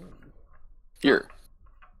mind. Here.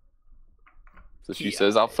 So she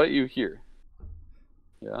says, "I'll fight you here."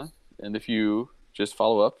 Yeah, and if you just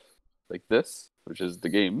follow up like this, which is the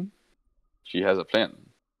game, she has a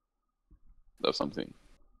plan of something.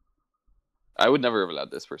 I would never have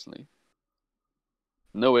allowed this personally.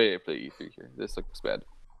 No way I play e3 here. This looks bad.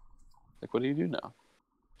 Like, what do you do now?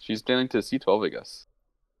 She's planning to c12, I guess.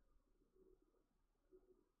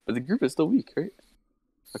 But the group is still weak, right?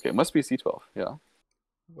 Okay, it must be c12, yeah.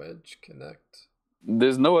 Wedge connect.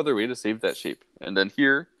 There's no other way to save that shape. And then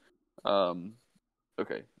here,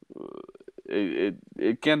 okay,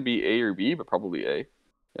 it can be A or B, but probably A,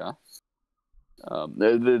 yeah.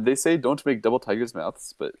 They say don't make double tiger's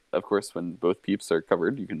mouths, but of course, when both peeps are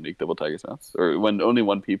covered, you can make double tiger's mouths. Or when only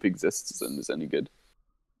one peep exists and is any good.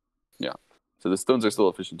 Yeah. So the stones are still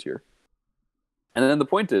efficient here. And then the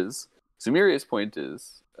point is, Sumire's point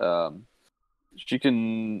is, she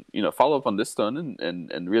can, follow up on this stone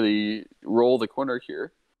and really roll the corner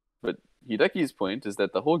here. But Hideki's point is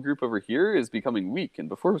that the whole group over here is becoming weak, and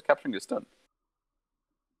before it was capturing a stone.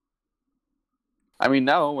 I mean,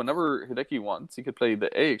 now, whenever Hideki wants, he could play the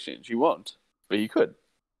A exchange. He won't, but he could,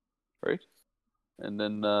 right? And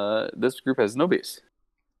then this group has no base.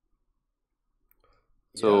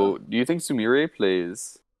 So, do you think Sumire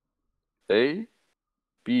plays A,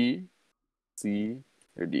 B, C,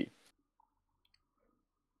 or D?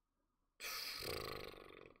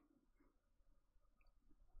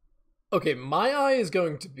 Okay, my eye is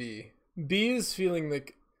going to B. B is feeling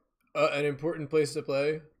like an important place to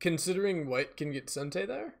play, considering white can get Sente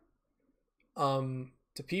there.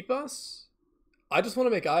 To peep us, I just want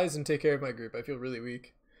to make eyes and take care of my group. I feel really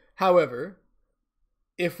weak. However,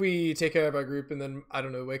 if we take care of our group and then, I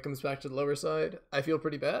don't know, white comes back to the lower side, I feel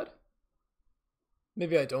pretty bad.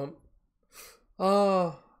 Maybe I don't.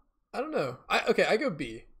 I don't know. I go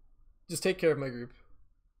B. Just take care of my group.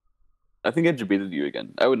 I think I debated you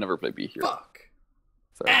again. I would never play B here. Fuck.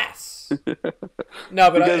 Sorry. Ass.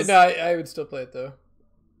 No, but I would still play it though.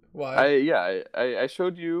 Why? I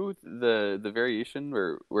showed you the variation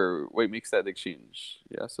where white makes that exchange.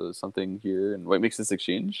 Yeah, so there's something here and white makes this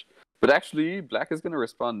exchange. But actually, black is going to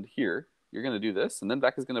respond here. You're going to do this, and then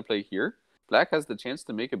black is going to play here. Black has the chance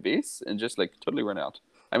to make a base and just like totally run out.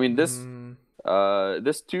 I mean, this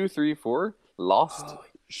 2, 3, 4 lost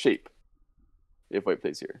shape if white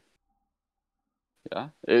plays here. Yeah,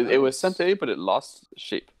 it was Sente, but it lost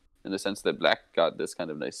shape in the sense that black got this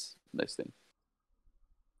kind of nice thing.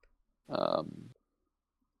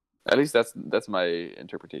 At least that's my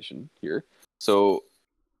interpretation here. So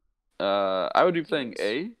I would be playing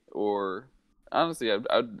A, or honestly,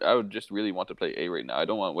 I would just really want to play A right now. I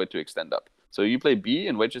don't want white to extend up. So you play B,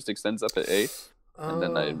 and white just extends up at A, and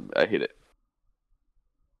then I hate it.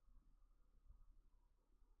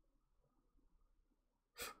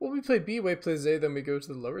 Well, we play B, white plays A, then we go to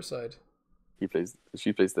the lower side. She plays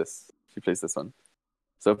this. She plays this one.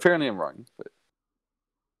 So apparently I'm wrong, but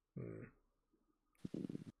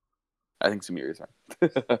I think Sumire is wrong.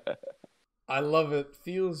 I love it.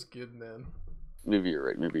 Feels good, man. Maybe you're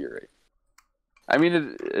right. I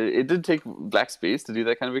mean, it did take black space to do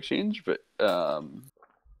that kind of exchange, but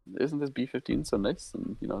isn't this B15 so nice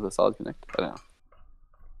and the solid connect? I don't know.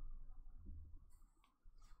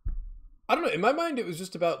 I don't know. In my mind, it was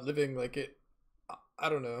just about living like it. I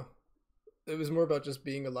don't know. It was more about just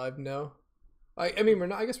being alive now. I mean, we're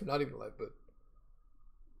not. I guess we're not even alive, but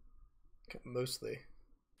mostly.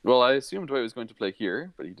 Well, I assumed Dwight was going to play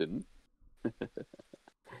here, but he didn't.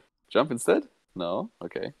 Jump instead? No.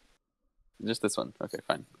 Okay. Just this one. Okay,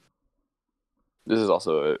 fine. This is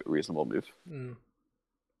also a reasonable move.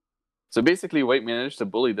 So basically, white managed to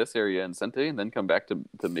bully this area in Sente and then come back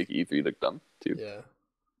to make E3 look dumb too.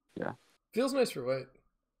 Yeah. Feels nice for white.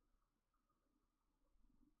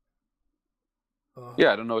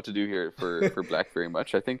 Yeah, I don't know what to do here for black very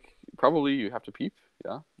much. I think probably you have to peep.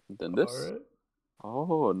 Yeah. And then this. All right.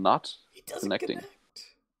 Oh, not connecting.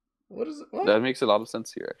 Connect. What is it? What? That makes a lot of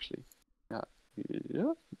sense here, actually.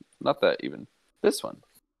 Yeah. Not that even. This one.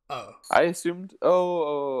 Oh. I assumed.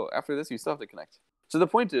 Oh, after this, you still have to connect. So the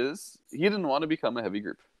point is, he didn't want to become a heavy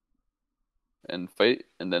group and fight,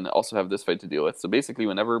 and then also have this fight to deal with. So basically,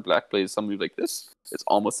 whenever black plays some move like this, it's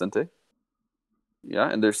almost Sente.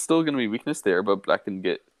 Yeah, and there's still going to be weakness there, but black can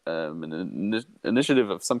get an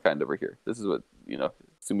initiative of some kind over here. This is what,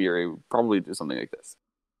 Sumire would probably do something like this.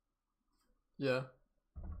 Yeah.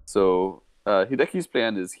 So Hideki's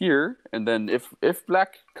plan is here, and then if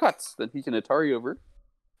black cuts, then he can Atari over,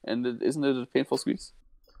 And isn't it a painful squeeze?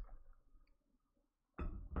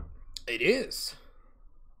 It is.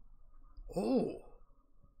 Oh.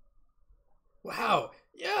 Wow.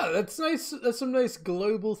 Yeah, that's nice. That's some nice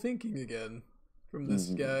global thinking again from this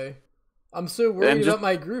guy. I'm so worried about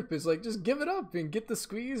my group. Is like, just give it up and get the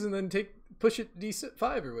squeeze and then push it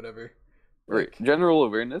D5 or whatever. Right. General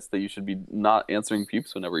awareness that you should be not answering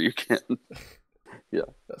peeps whenever you can. Yeah.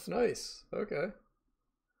 That's nice. Okay.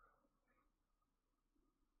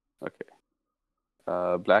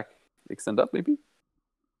 Okay. Black extend up, maybe?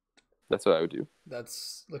 That's what I would do.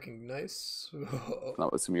 That's looking nice.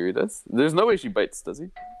 Not what Sumire does. There's no way she bites, does he?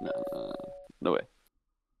 No, no way.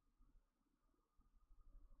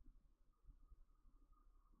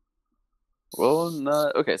 Well,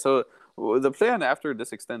 no. Okay, so the plan after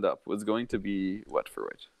this extend up was going to be what for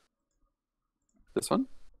white? This one?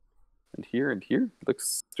 And here and here?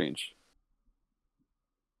 Looks strange.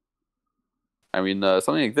 I mean,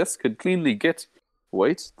 something like this could cleanly get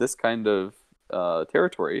white this kind of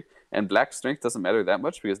territory, and black's strength doesn't matter that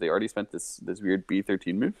much because they already spent this weird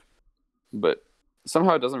B13 move. But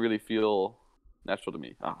somehow it doesn't really feel natural to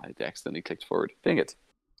me. Ah, I accidentally clicked forward. Dang it.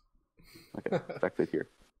 Okay, back to here.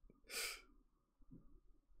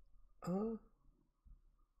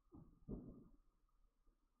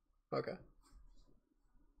 Okay.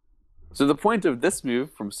 So the point of this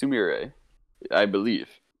move from Sumire, I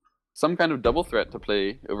believe, some kind of double threat to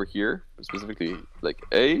play over here, specifically like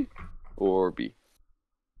A or B.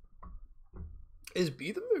 Is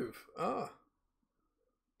B the move?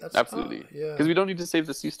 That's absolutely. Yeah. Because we don't need to save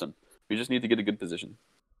the C stun. We just need to get a good position.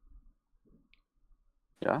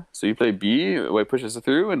 Yeah. So you play B, white pushes it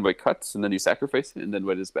through, and white cuts, and then you sacrifice it, and then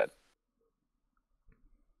white is bad.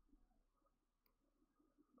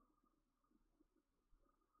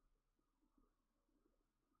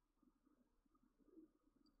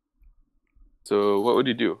 So what would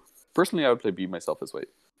you do? Personally, I would play B myself as white,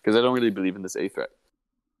 because I don't really believe in this A threat.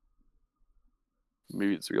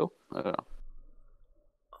 Maybe it's real. I don't know.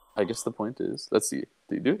 I guess the point is, let's see.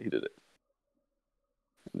 Did he do it? He did it.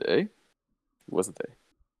 And A? It wasn't A.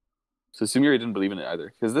 So Sumire didn't believe in it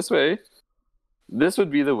either. Because this way, this would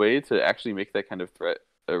be the way to actually make that kind of threat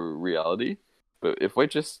a reality. But if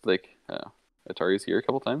white just, like, Atari's here a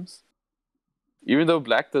couple times, even though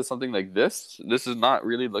black does something like this is not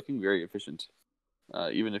really looking very efficient.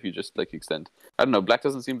 Even if you just, like, extend. I don't know, black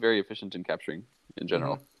doesn't seem very efficient in capturing in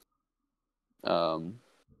general. Mm-hmm.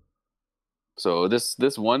 So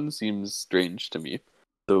this one seems strange to me.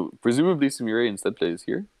 So presumably Sumire instead plays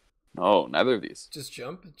here. No, neither of these. Just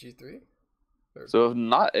jump at G3? So if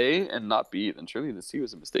not A and not B, then surely the C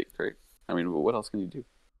was a mistake, right? I mean, what else can you do?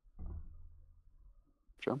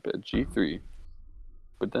 Jump at G3.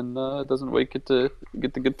 But then doesn't white get the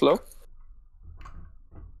good flow?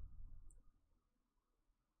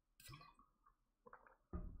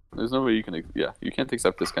 There's no way you can, you can't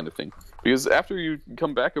accept this kind of thing. Because after you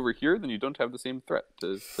come back over here, then you don't have the same threat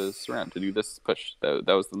to surround, to do this push. That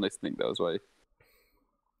was the nice thing. That was why.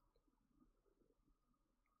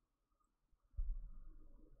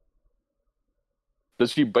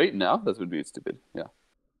 Does she bite now? That would be stupid. Yeah.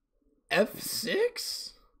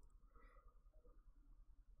 F6?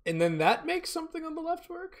 And then that makes something on the left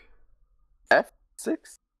work?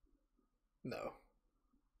 F6? No.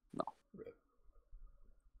 No.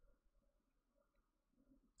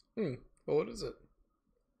 Well, what is it?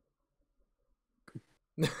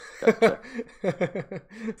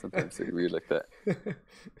 Sometimes they're weird like that.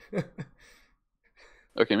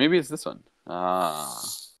 Okay, maybe it's this one.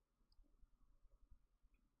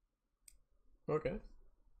 Okay.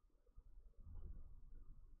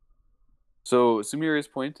 So Sumire's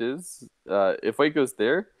point is, if white goes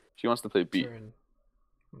there, she wants to play B.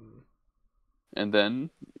 And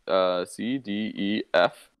then C, D, E,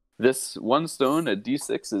 F. This one stone at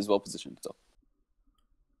D6 is well positioned still.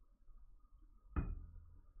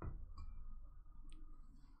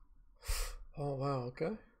 Oh, wow,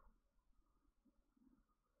 okay.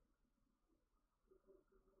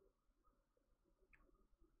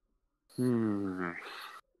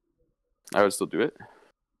 I would still do it.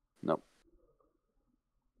 Nope.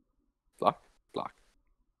 Block.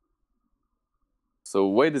 So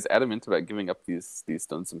white is adamant about giving up these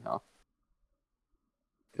stones somehow.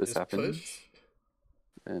 This happens. Push.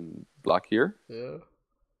 And block here. Yeah.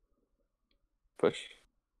 Push.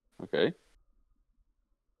 Okay.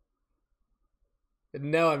 And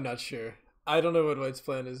now I'm not sure. I don't know what white's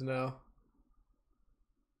plan is now.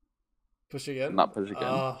 Push again? Not push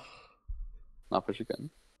again. Not push again.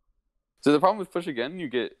 So the problem with push again, you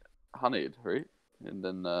get Hanade, right? And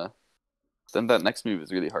then that next move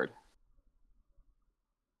is really hard.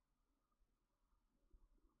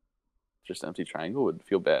 just empty triangle would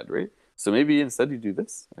feel bad, right? So maybe instead you do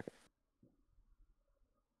this. Okay.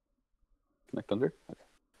 Connect under.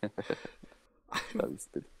 Okay. That'd be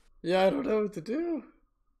stupid. Yeah, I don't know what to do.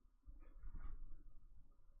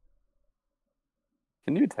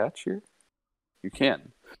 Can you attach here? You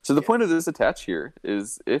can. So the point of this attach here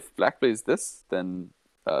is if black plays this, then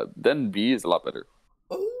B is a lot better.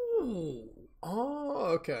 Oh. Oh,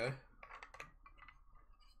 okay.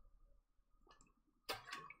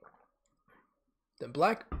 Then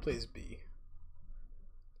black plays B.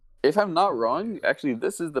 If I'm not wrong, actually,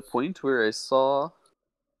 this is the point where I saw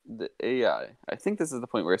the AI. I think this is the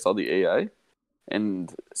point where I saw the AI,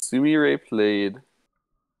 and Sumire played.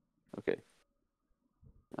 Okay.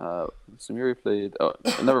 Sumire played. Oh,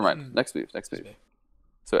 never mind. Next move.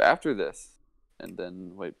 So after this, and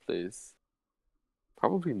then white plays.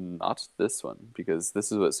 Probably not this one because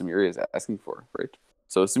this is what Sumire is asking for, right?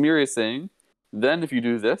 So Sumire is saying, then if you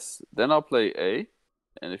do this, then I'll play A,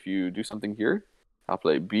 and if you do something here, I'll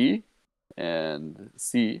play B and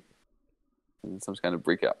C, and some kind of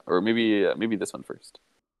breakout, or maybe this one first,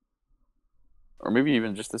 or maybe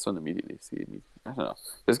even just this one immediately. C, I don't know.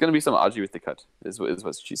 There's going to be some Aji with the cut, is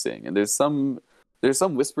what she's saying, and there's some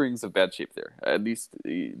whisperings of bad shape there, at least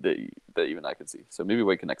that even I can see. So maybe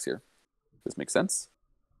white connects here. This makes sense.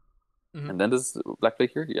 Mm-hmm. And then does black play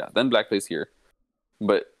here? Yeah, then black plays here.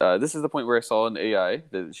 But this is the point where I saw an AI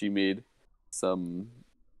that she made some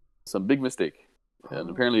big mistake. Oh. And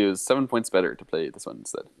apparently it was 7 points better to play this one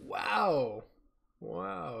instead. Wow.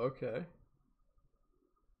 Okay.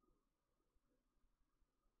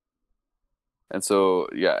 And so,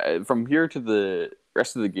 yeah, from here to the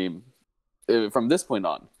rest of the game, from this point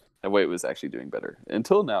on, white was actually doing better.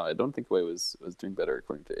 Until now, I don't think white was doing better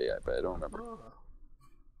according to AI, but I don't remember. Oh.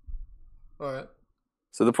 All right.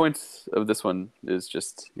 So the point of this one is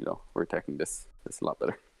just, we're attacking this a lot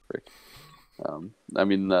better. Right?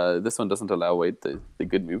 This one doesn't allow white the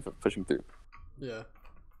good move of pushing through. Yeah.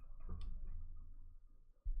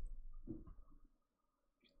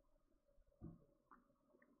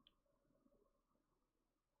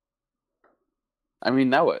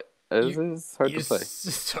 Now what? It's hard to play.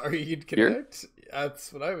 Sorry, you'd connect? Here?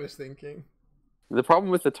 That's what I was thinking. The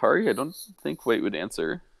problem with Atari, I don't think white would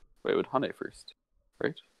answer. White would Hane first,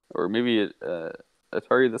 right? Or maybe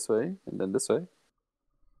Atari this way and then this way.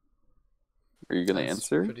 Are you gonna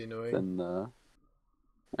answer? Pretty annoying.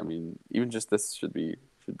 Then, even just this should be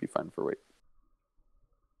fine for white.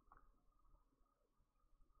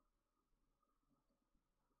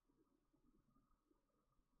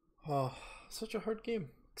 Oh, such a hard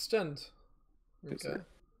game. Extend. Okay.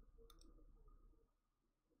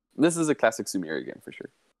 This is a classic Sumire game for sure.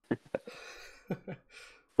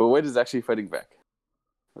 But white is actually fighting back.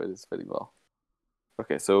 White is fighting well.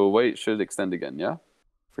 Okay, so white should extend again, yeah?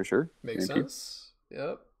 For sure. Makes sense.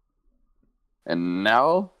 Yep. And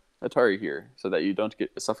now Atari here, so that you don't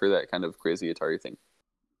suffer that kind of crazy Atari thing.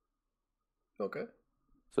 Okay.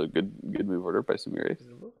 So good move order by Sumire.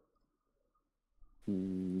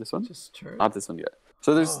 This one? Just turn. Not this one yet.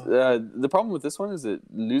 So there's the problem with this one is it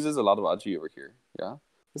loses a lot of Aji over here. Yeah,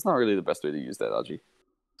 it's not really the best way to use that Aji.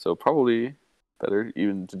 So probably better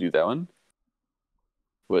even to do that one.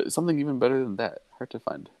 But something even better than that, hard to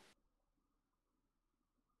find.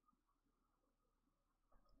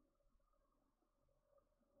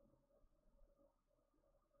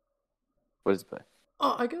 What does it play?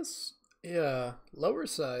 Oh, I guess lower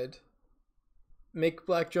side. Make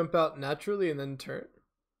black jump out naturally and then turn,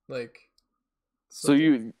 like.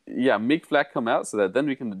 Something. So make black come out so that then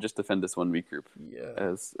we can just defend this one weak group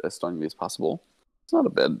as strongly as possible. It's not a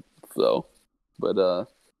bad flow, but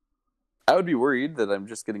I would be worried that I'm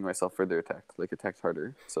just getting myself further attacked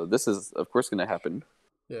harder. So this is of course going to happen.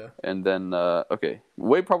 Yeah. And then okay,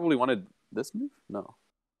 white probably wanted this move. No.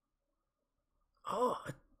 Oh,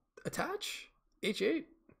 attach H8.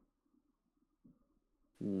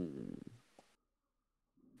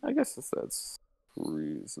 I guess that's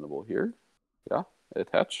reasonable here. Yeah,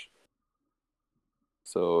 attach.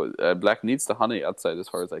 So black needs to Hane outside as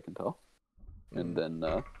far as I can tell. And then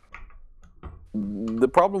the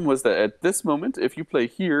problem was that at this moment, if you play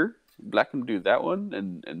here, black can do that one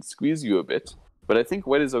and squeeze you a bit. But I think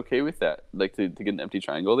white is okay with that, like to get an empty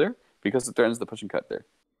triangle there, because it threatens the push and cut there.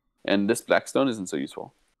 And this black stone isn't so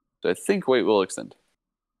useful. So I think white will extend.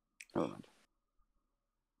 Never mind.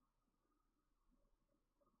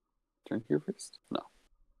 Turn here first? No.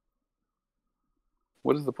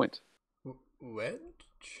 What is the point? Wedge?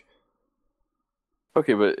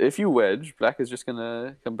 Okay, but if you wedge, black is just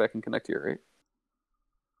gonna come back and connect here, right?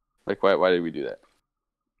 Like, why did we do that?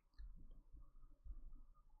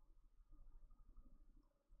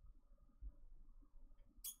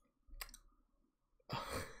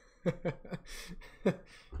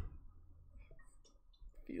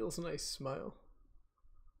 Feels nice smile.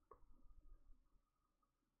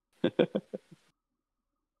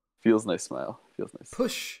 Feels nice smile. Feels nice.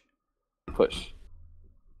 Push. Push.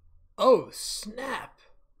 Oh, snap.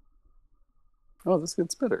 Oh, this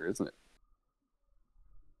gets better, isn't it?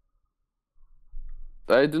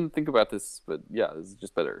 I didn't think about this, but yeah, this is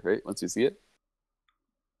just better, right? Once you see it.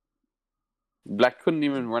 Black couldn't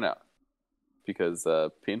even run out because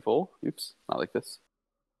painful. Oops, not like this.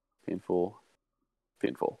 Painful.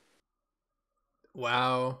 Painful.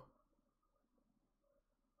 Wow.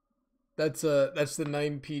 That's the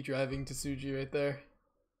 9p driving to Suji right there.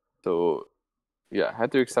 So, yeah,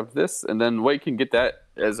 had to accept this, and then White can get that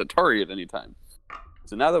as Atari at any time.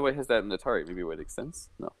 So now that White has that in Atari, maybe White extends?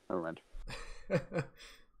 No, never mind.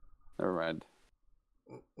 Never mind.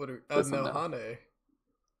 What are oh no, now. Hane.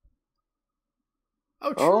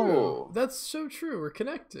 Oh, true. Oh. That's so true. We're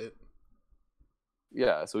connected.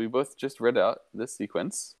 Yeah, so we both just read out this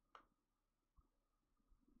sequence.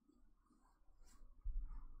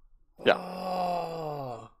 Yeah.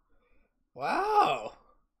 Oh, wow.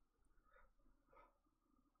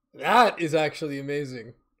 That is actually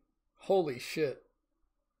amazing. Holy shit.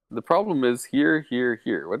 The problem is here, here,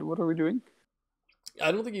 here. What are we doing?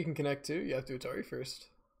 I don't think you can connect to. You have to Atari first.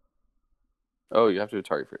 Oh, you have to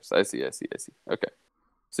Atari first. I see. Okay.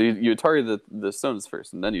 So you Atari the stones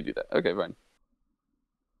first, and then you do that. Okay, fine.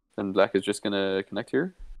 Then Black is just gonna connect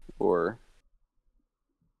here, or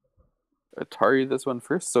Atari this one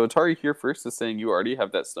first. So Atari here first is saying you already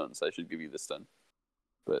have that stone, so I should give you this stone.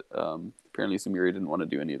 But apparently Sumire didn't want to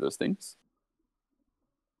do any of those things.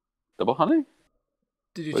 Double honey?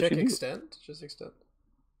 Did you What'd check she do? extend? Just extend.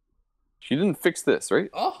 She didn't fix this, right?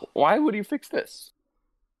 Oh, Why would you fix this?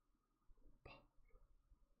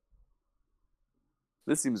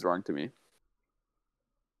 This seems wrong to me.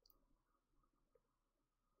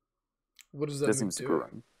 what does that This move seems do? super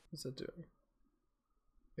wrong. What's that doing?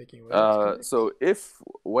 Making White So if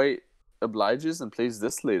White obliges and plays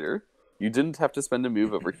this later, you didn't have to spend a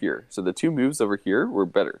move over here. So the two moves over here were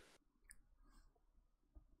better.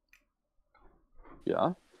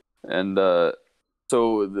 Yeah. And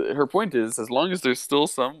so her point is, as long as there's still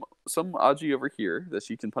some Aji over here that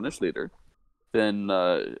she can punish later, then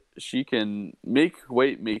she can make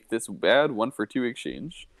White make this bad 1-for-2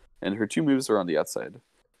 exchange, and her two moves are on the outside.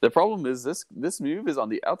 The problem is this move is on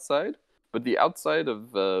the outside, but the outside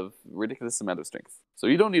of ridiculous amount of strength. So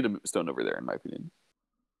you don't need a stone over there, in my opinion.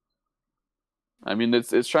 I mean,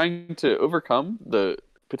 it's trying to overcome the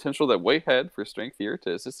potential that White had for strength here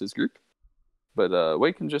to assist his group, but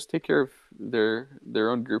White can just take care of their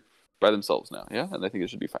own group by themselves now, yeah? And I think it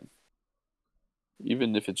should be fine.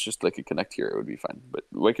 Even if it's just like a connect here, it would be fine. But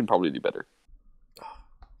White can probably do better.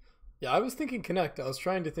 Yeah, I was thinking connect. I was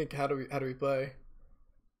trying to think how do we play.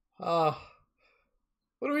 What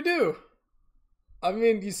do we do? I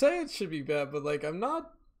mean, you say it should be bad, but like I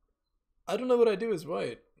don't know what I do as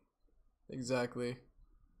White. Exactly.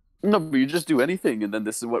 No, but you just do anything, and then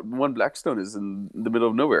this is what one Blackstone is in the middle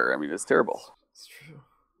of nowhere. I mean, it's terrible. It's true.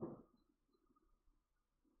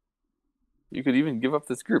 You could even give up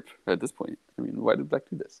this group at this point. I mean, why did Black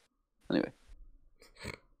do this? Anyway.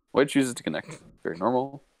 White chooses to connect. Very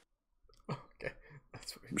normal. Okay.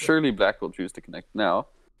 That's what Surely Black will choose to connect now,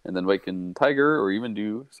 and then White can Tiger or even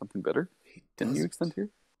do something better. Can you extend here?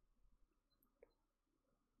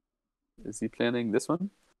 Is he planning this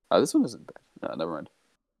one? This one isn't bad. No, never mind.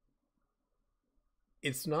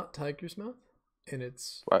 It's not Tiger's Mouth, and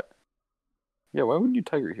it's... Why? Yeah, why wouldn't you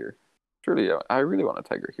Tiger here? Surely, I really want a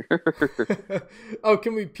Tiger here. Oh,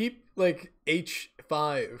 can we peep like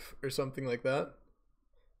H5 or something like that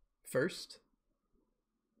first?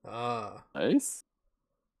 Nice.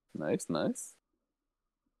 Nice.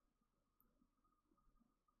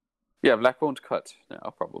 Yeah, Black won't cut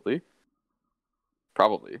now, probably.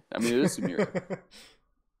 I mean, it is Sumire.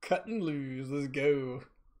 Cut and lose. Let's go.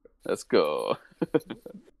 Let's go.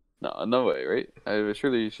 No way, right?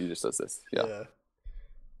 Surely she just does this. Yeah.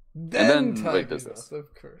 Then White Tiger's does this. Mouth,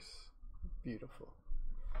 of course. Beautiful.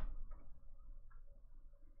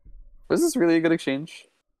 Was this really a good exchange?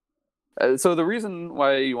 So the reason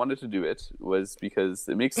why you wanted to do it was because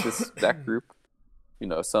it makes this Black group,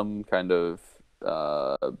 some kind of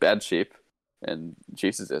bad shape and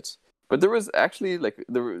chases it. But there was actually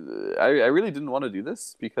I really didn't want to do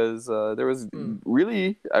this because there was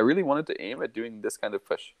I really wanted to aim at doing this kind of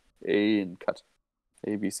push, A and cut,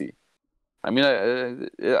 A B C. I mean,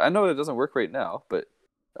 I know it doesn't work right now, but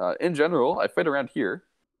in general, I fight around here,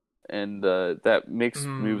 and that makes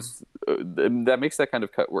moves that makes that kind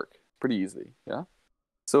of cut work pretty easily. Yeah.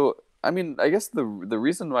 So I mean, I guess the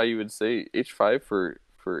reason why you would say h5 for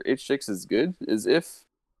h6 is good is if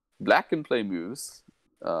black can play moves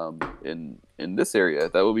in this area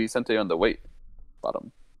that will be sente on the white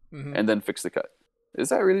bottom, and then fix the cut. Is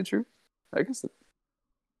that really true? I guess.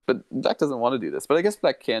 But black doesn't want to do this. But I guess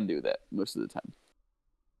black can do that most of the time.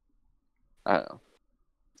 I don't know.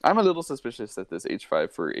 I'm a little suspicious that this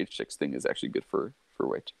h5 for h6 thing is actually good for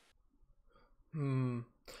white.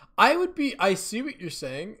 I see what you're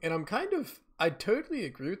saying, and I totally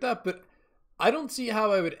agree with that, but I don't see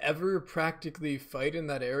how I would ever practically fight in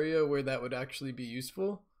that area where that would actually be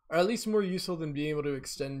useful, or at least more useful than being able to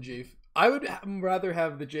extend I would rather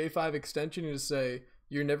have the J5 extension and just say,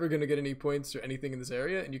 you're never going to get any points or anything in this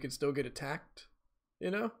area, and you can still get attacked,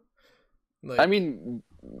 you know? Like, I mean,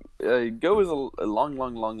 Go is a long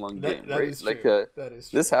game, that right? Is like, true. That is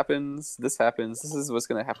true. this happens, this is what's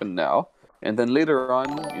going to happen now. And then later on,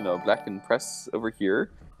 black can press over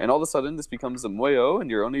here, and all of a sudden this becomes a moyo, and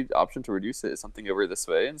your only option to reduce it is something over this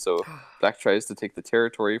way. And so black tries to take the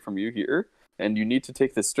territory from you here, and you need to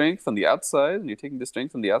take the strength on the outside, and you're taking the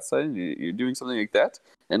strength on the outside, and you're doing something like that.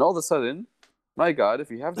 And all of a sudden, my God, if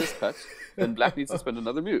you have this cut, then black needs to spend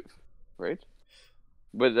another move, right?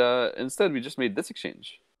 But instead, we just made this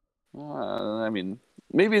exchange. I mean,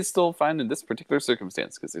 maybe it's still fine in this particular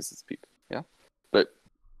circumstance because this is peep, yeah? But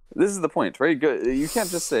this is the point, right? You can't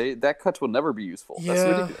just say that cut will never be useful. Yeah, that's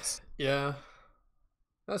ridiculous. Yeah,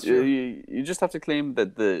 that's true. You just have to claim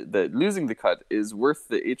that that losing the cut is worth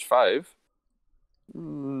the h5.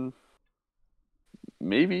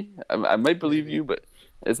 Maybe I might believe you, but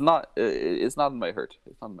it's not. It's not in my heart.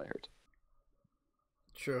 It's not in my heart.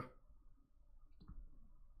 True.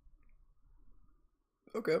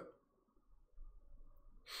 Okay.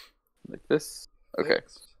 Like this. Okay.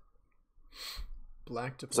 Next.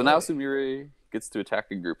 Black to play. So now Sumire gets to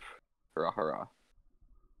attack a group. Hurrah, hurrah.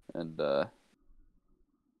 And,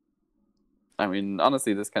 I mean,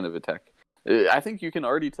 honestly, this kind of attack. I think you can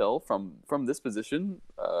already tell from this position,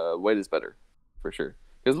 white is better. For sure.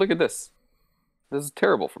 Because look at this. This is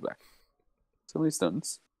terrible for black. So many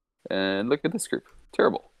stuns. And look at this group.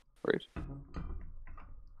 Terrible. Right?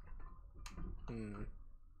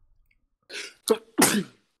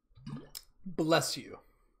 Bless you.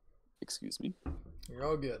 Excuse me. You're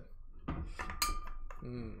all good.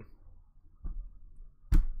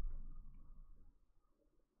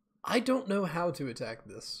 I don't know how to attack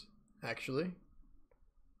this, actually.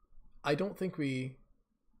 I don't think we...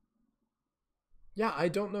 Yeah, I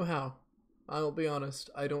don't know how. I'll be honest.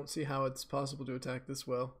 I don't see how it's possible to attack this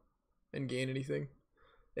well and gain anything.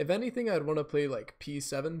 If anything, I'd want to play like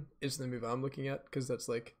P7 is the move I'm looking at, because that's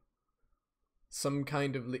like some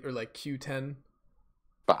kind of or like Q10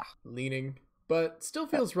 leaning, but still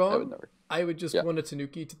feels wrong. I would just want a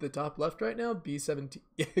Tanuki to the top left right now. B17.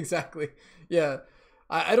 Yeah, exactly. Yeah.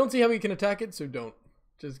 I don't see how we can attack it, so don't.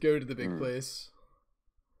 Just go to the big place.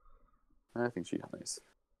 I think she honeys.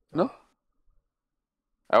 No.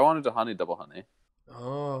 I wanted to honey double honey.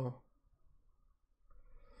 Oh.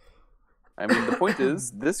 I mean, the point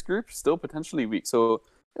is, this group's still potentially weak. So,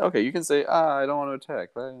 okay, you can say, I don't want to attack.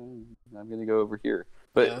 I'm going to go over here.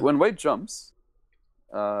 But when white jumps,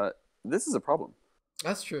 this is a problem.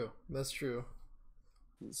 That's true. That's true.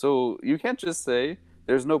 So you can't just say,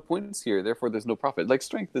 there's no points here, therefore there's no profit. Like,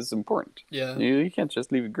 strength is important. Yeah. You can't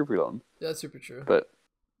just leave a group alone. Yeah, that's super true. But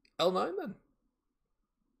L9 then?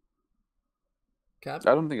 Cap?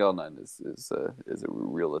 I don't think L9 is a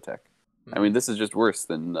real attack. I mean, this is just worse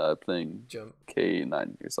than playing Jump.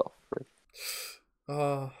 K9 yourself, right?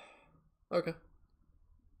 Okay.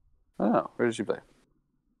 I don't know. Where did she play?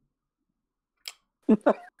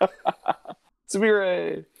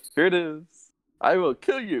 Sumire! Here it is. I will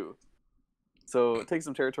kill you! So, take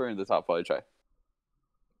some territory in the top while I try.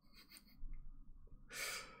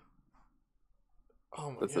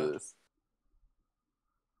 Oh my That's god. what it is.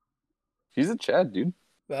 She's a Chad, dude.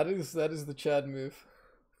 That is the Chad move.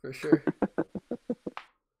 For sure.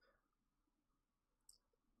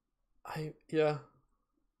 Yeah.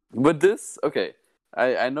 But this, okay.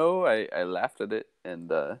 I know I laughed at it, and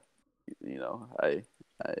I'm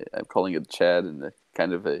calling it Chad in a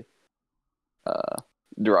kind of a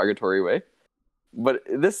derogatory way. But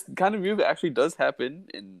this kind of move actually does happen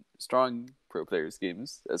in strong pro players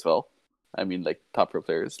games as well. I mean, like top pro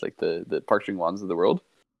players, like the Park Jung-wons of the world.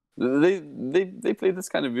 They play this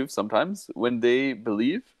kind of move sometimes when they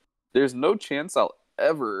believe there's no chance I'll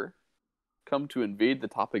ever come to invade the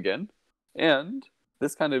top again, and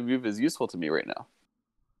this kind of move is useful to me right now.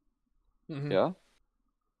 Mm-hmm. Yeah.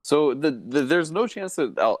 So there's no chance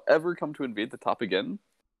that I'll ever come to invade the top again.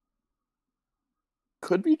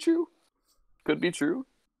 Could be true. Could be true.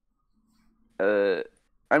 uh,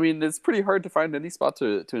 I mean, it's pretty hard to find any spot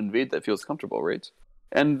to invade that feels comfortable, right?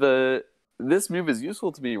 And this move is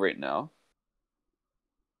useful to me right now.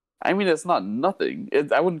 I mean, it's not nothing.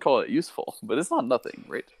 I wouldn't call it useful, but it's not nothing,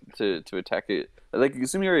 right? To attack it. Like,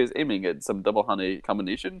 Sumire is aiming at some double Hane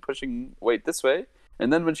combination, pushing white this way,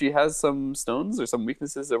 and then when she has some stones or some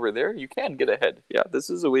weaknesses over there, you can get ahead. Yeah, this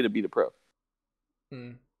is a way to beat a pro.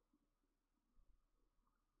 Hmm.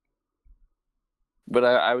 But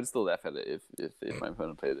I would still laugh at it if my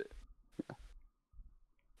opponent played it. Yeah.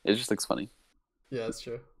 It just looks funny. Yeah, that's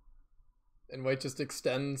true. And white just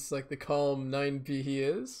extends like the calm 9p he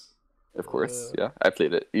is. Of course, yeah. I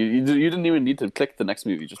played it. You didn't even need to click the next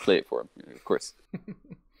move. You just play it for him. Of course.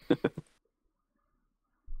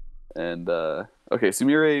 And, okay,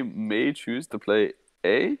 Sumire may choose to play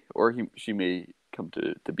A, or she may come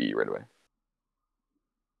to B right away.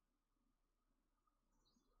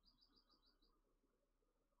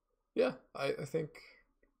 Yeah, I think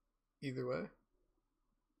either way.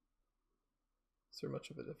 Is there much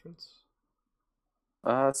of a difference?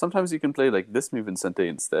 Sometimes you can play like this move in Sente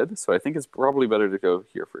instead, so I think it's probably better to go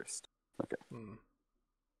here first. Okay.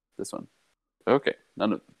 This one. Okay,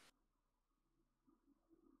 none of them.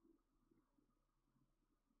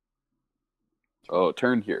 Oh,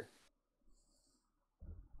 turn here.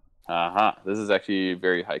 Aha, this is actually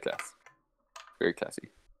very high class. Very classy.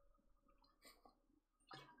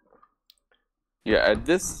 Yeah, at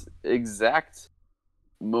this exact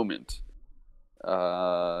moment,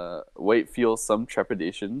 white feels some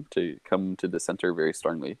trepidation to come to the center very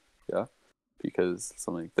strongly. Yeah, because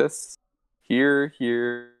something like this, here,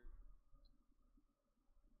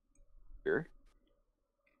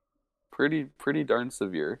 pretty darn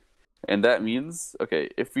severe, and that means okay,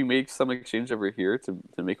 if we make some exchange over here to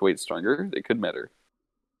make white stronger, it could matter.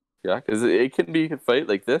 Yeah, because it can be a fight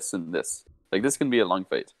like this and this. Like this can be a long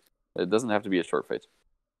fight. It doesn't have to be a short fight.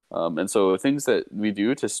 And so things that we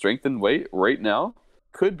do to strengthen white right now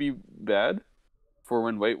could be bad for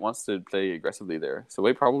when white wants to play aggressively there. So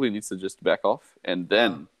white probably needs to just back off, and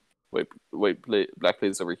then black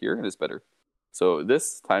plays over here and it's better. So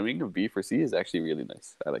this timing of B for C is actually really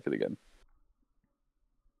nice. I like it again.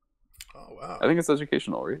 Oh wow! I think it's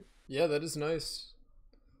educational, right? Yeah, that is nice.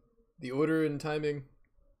 The order and timing.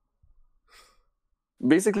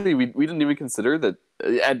 Basically, we didn't even consider that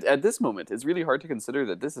at this moment. It's really hard to consider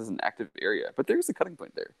that this is an active area, but there's a cutting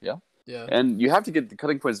point there. Yeah. Yeah. And you have to get the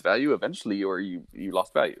cutting point's value eventually, or you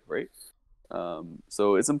lost value, right?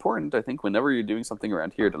 So it's important, I think, whenever you're doing something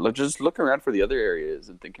around here, to just look around for the other areas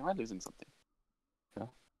and think, am I losing something? Yeah.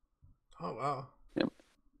 Oh wow. Yeah.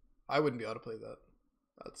 I wouldn't be able to play that.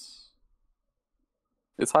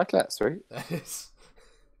 It's high class, right? That is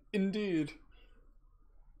indeed.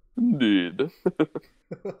 Indeed.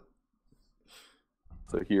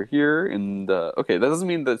 So here, and okay, that doesn't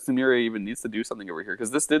mean that Sumire even needs to do something over here,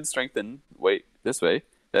 because this did strengthen white this way.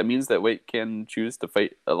 That means that white can choose to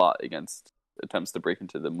fight a lot against attempts to break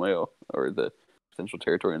into the moyo, or the potential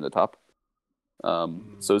territory in the top.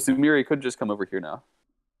 So Sumire could just come over here now.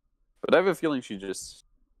 But I have a feeling she just,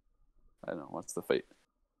 I don't know, wants to fight.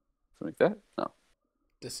 Something like that? No.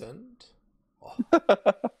 Descend? Oh.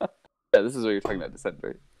 Yeah, this is what you're talking about, descent,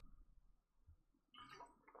 right?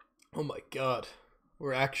 Oh my god.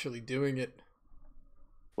 We're actually doing it.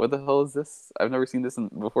 What the hell is this? I've never seen this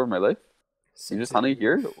before in my life. You just honey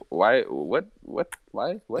here? Why? What?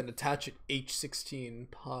 Why? What? And attach it H16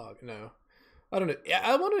 Pog. No. I don't know. Yeah,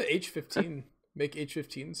 I want to H15. Make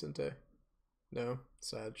H15 Sente. No.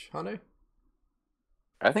 Sag. Hane?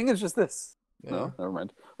 I think it's just this. Yeah. No, never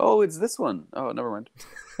mind. Oh, it's this one. Oh, never mind.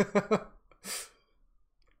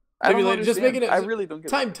 Maybe later. Just making it. I really don't get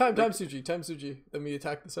time, Suji. Time, Suji. Let me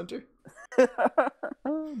attack the center.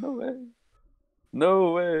 No way.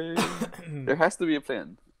 No way. There has to be a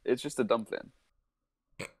plan. It's just a dumb plan.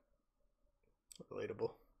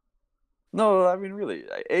 Relatable. No, I mean, really.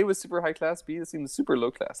 A was super high class. B seems super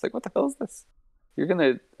low class. Like, what the hell is this? You're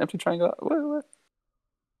gonna empty triangle. What?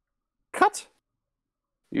 Cut.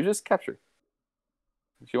 You just capture.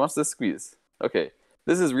 She wants to squeeze. Okay.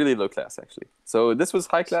 This is really low class, actually. So this was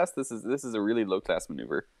high class. This is a really low class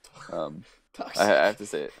maneuver. I have to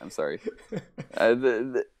say it. I'm sorry.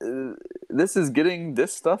 This is getting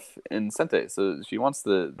this stuff in Sente. So she wants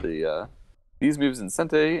these moves in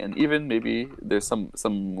Sente, and even maybe there's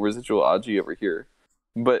some residual Aji over here.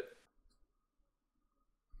 But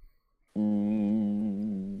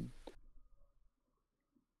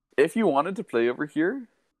if you wanted to play over here,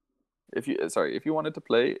 if you wanted to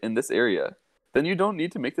play in this area, then you don't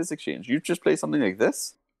need to make this exchange. You just play something like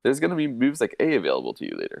this. There's going to be moves like A available to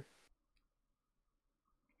you later.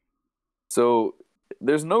 So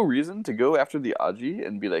there's no reason to go after the Aji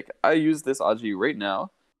and be like, I use this Aji right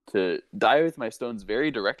now to die with my stones very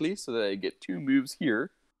directly so that I get 2 moves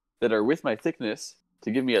here that are with my thickness to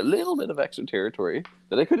give me a little bit of extra territory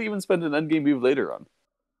that I could even spend an endgame move later on.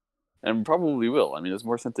 And probably will. I mean, there's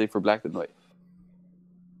more Sente for black than white.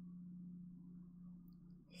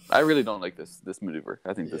 I really don't like this maneuver.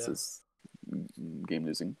 I think this is game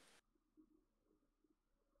losing.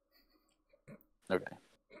 Okay.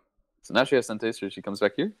 So now she has Sente, so she comes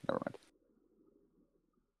back here? Never mind.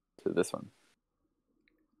 To this one.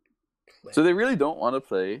 So they really don't want to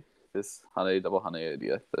play this Hane double Hane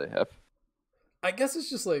idea that I have. I guess it's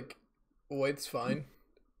just like white's fine.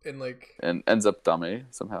 And ends up Dame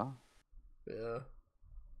somehow. Yeah.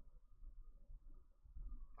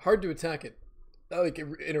 Hard to attack it. Like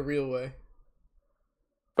in a real way.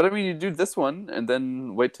 But I mean, you do this one and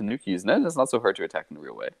then white Tanuki's, and then it's not so hard to attack in a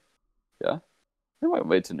real way. Yeah? I might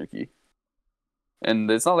white Tanuki.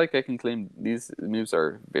 And it's not like I can claim these moves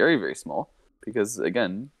are very, very small, because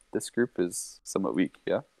again, this group is somewhat weak,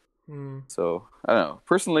 yeah? So, I don't know.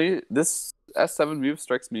 Personally, this S7 move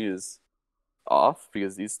strikes me as off,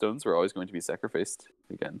 because these stones were always going to be sacrificed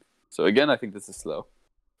again. So again, I think this is slow.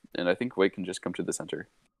 And I think white can just come to the center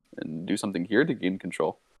and do something here to gain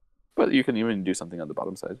control. But you can even do something on the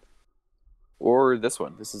bottom side. Or this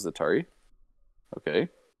one. This is Atari. Okay.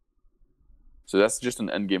 So that's just an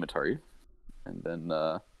endgame Atari. And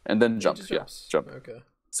then jump. Yeah, jump. Okay.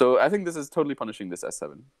 So I think this is totally punishing this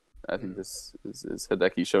S7. I think this is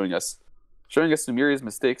Hideki showing us Sumire's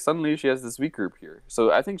mistake. Suddenly she has this weak group here.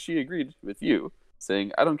 So I think she agreed with you,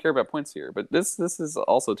 saying, I don't care about points here. But this is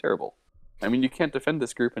also terrible. I mean, you can't defend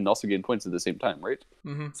this group and also gain points at the same time, right?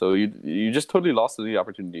 Mm-hmm. So you just totally lost the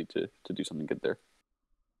opportunity to do something good there.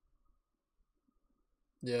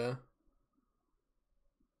 Yeah.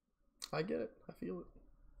 I get it. I feel it.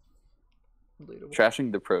 Relatable.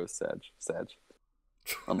 Trashing the pro, Sag.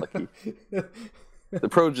 Unlucky. The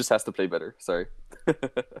pro just has to play better. Sorry.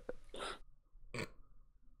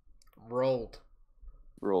 Rolled.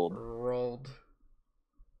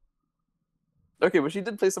 Okay, but she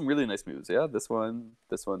did play some really nice moves, yeah? This one.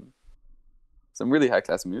 Some really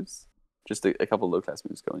high-class moves. Just a couple low-class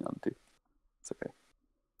moves going on, too. It's okay.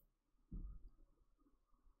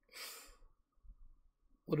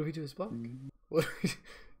 What do we do as block?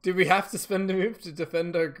 Do we have to spend a move to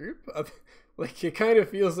defend our group? Like, it kind of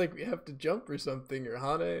feels like we have to jump or something, or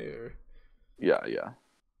Hane, or... Yeah.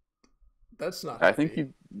 That's not happy. I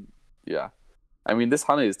think yeah. I mean, this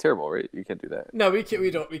Hane is terrible, right? You can't do that. No, we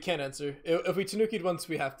can't answer. If we Tanuki'd once,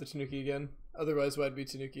 we have to Tanuki again. Otherwise, why'd we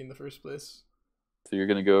Tanuki in the first place? So you're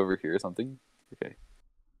gonna go over here or something? Okay.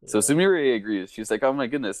 Yeah. So Sumire agrees. She's like, oh my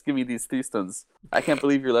goodness, give me these 3 stones. I can't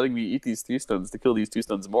believe you're letting me eat these 3 stones to kill these 2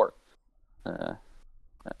 stones more. I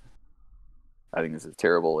think this is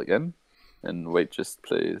terrible again. And white just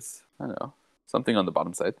plays, I don't know, something on the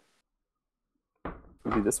bottom side.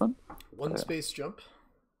 Maybe this one? One space jump.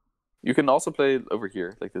 You can also play over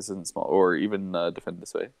here, like this isn't small, or even defend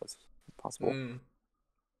this way. That's possible.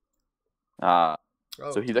 So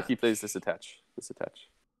Hideki plays this attach.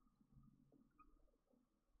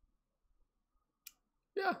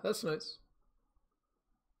 Yeah, that's nice.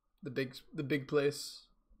 The big place.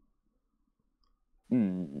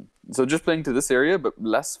 So just playing to this area, but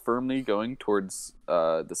less firmly going towards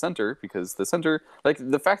the center, because the center, like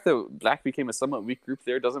the fact that black became a somewhat weak group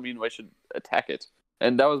there doesn't mean white should attack it.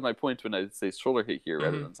 And that was my point when I say shoulder hit here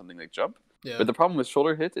rather than something like jump. Yeah. But the problem with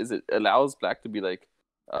shoulder hit is it allows black to be like,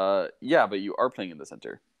 yeah, but you are playing in the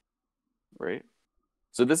center, right?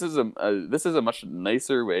 So this is a much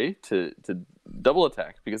nicer way to double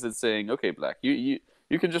attack, because it's saying, okay, black, you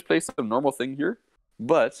can just play some normal thing here,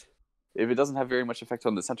 but if it doesn't have very much effect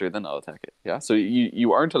on the center, then I'll attack it. Yeah. So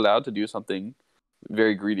you aren't allowed to do something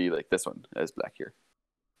very greedy like this one as black here.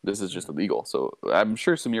 This is just illegal. So I'm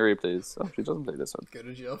sure Sumire plays. Oh, she doesn't play this one. Go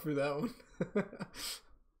to jail for that one.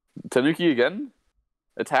 Tanuki again.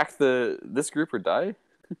 Attack this group or die.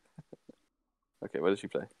 Okay, what does she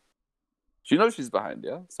play? She knows she's behind,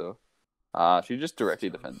 yeah. So, she just directly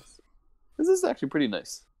defends. This is actually pretty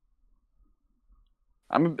nice.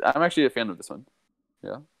 I'm actually a fan of this one.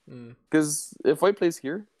 Yeah. Because if white plays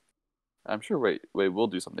here, I'm sure white will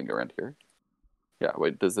do something around here. Yeah,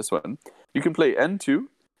 white does this one. You can play N2,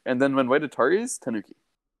 and then when white Ataris, Tanuki.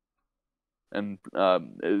 And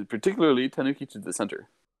particularly Tanuki to the center.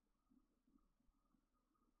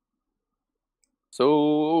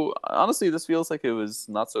 So, honestly, this feels like it was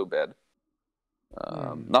not so bad.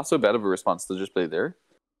 Not so bad of a response to just play there.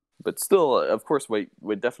 But still, of course, white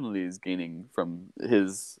definitely is gaining from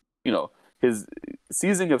his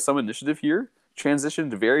seizing of some initiative here,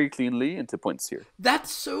 transitioned very cleanly into points here.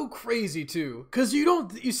 That's so crazy too, because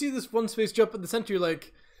you see this one space jump in the center, you're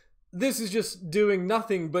like, this is just doing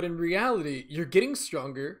nothing, but in reality, you're getting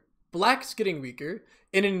stronger, black's getting weaker,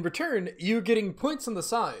 and in return, you're getting points on the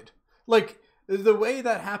side. Like, the way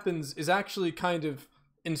that happens is actually kind of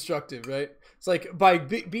instructive, right? It's like, by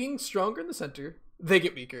being stronger in the center, they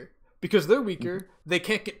get weaker. Because they're weaker, they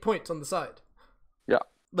can't get points on the side. Yeah.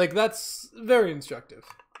 Like, that's very instructive.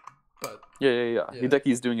 But Yeah.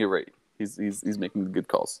 Hideki's doing it right. He's making the good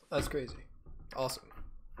calls. That's crazy. Awesome.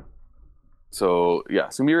 So yeah,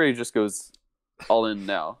 Sumire just goes all in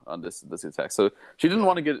now on this attack. So she didn't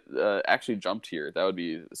want to get actually jumped here. That would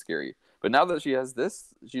be scary. But now that she has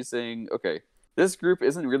this, she's saying, okay, this group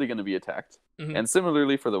isn't really going to be attacked. Mm-hmm. And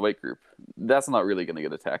similarly for the white group, that's not really going to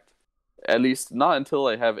get attacked. At least not until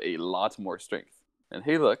I have a lot more strength. And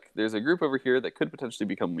hey, look, there's a group over here that could potentially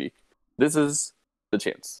become weak. This is the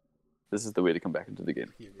chance. This is the way to come back into the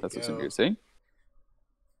game. That's what Sumire's saying.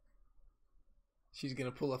 She's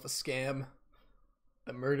going to pull off a scam.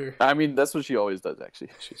 A murder. I mean, that's what she always does, actually.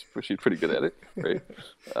 She's pretty good at it, right?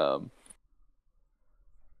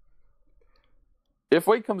 If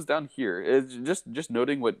white comes down here, it's just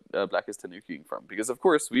noting what black is Tanukiing from. Because, of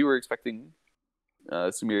course, we were expecting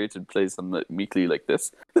Sumire to play something meekly like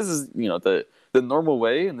this. This is, the normal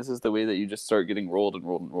way, and this is the way that you just start getting rolled and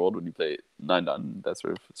rolled and rolled when you play 9-9, that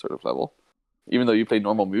sort of level. Even though you play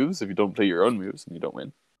normal moves, if you don't play your own moves, then you don't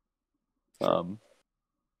win.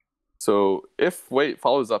 So if white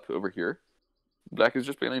follows up over here, black is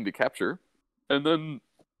just planning to capture, and then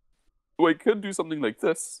white could do something like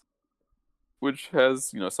this, which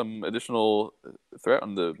has some additional threat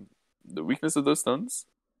on the weakness of those stones,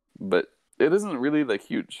 but it isn't really like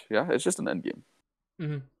huge. Yeah, it's just an endgame.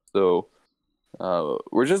 Mm-hmm. So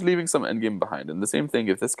we're just leaving some endgame behind, and the same thing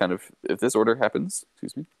if this order happens.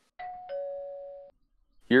 Excuse me.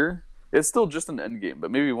 Here. It's still just an endgame,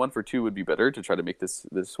 but maybe 1 for 2 would be better to try to make this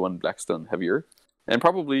one black stone heavier. And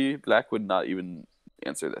probably black would not even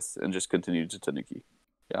answer this and just continue to Tanuki.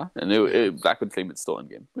 Yeah? And black would claim it's still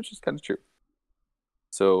endgame, which is kind of true.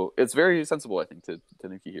 So it's very sensible, I think, to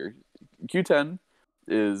Tanuki here. Q10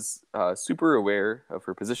 is super aware of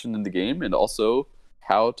her position in the game and also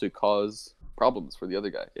how to cause problems for the other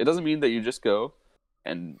guy. It doesn't mean that you just go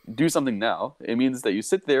and do something now. It means that you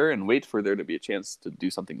sit there and wait for there to be a chance to do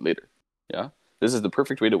something later. Yeah, this is the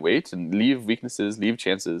perfect way to wait and leave weaknesses, leave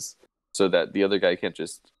chances, so that the other guy can't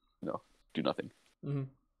just, do nothing. Mm-hmm.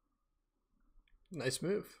 Nice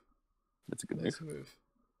move. That's a good move.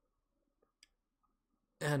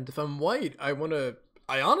 And if I'm white, I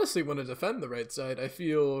honestly want to defend the right side. I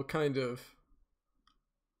feel kind of.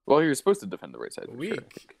 Well, you're supposed to defend the right side. Weak,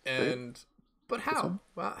 sure, right? But how?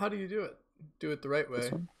 How do you do it? Do it the right way.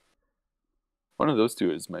 One of those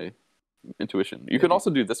two is my intuition. You can also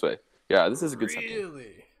do it this way. Yeah, this is a good center.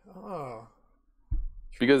 Really? Oh.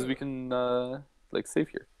 Because we can save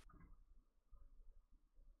here.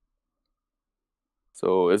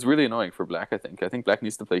 So it's really annoying for black, I think. I think black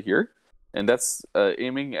needs to play here. And that's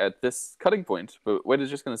aiming at this cutting point. But white is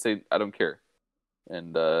just going to say, I don't care.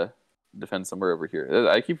 And defend somewhere over here.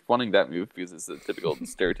 I keep wanting that move because it's a typical,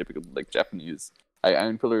 stereotypical, Japanese. I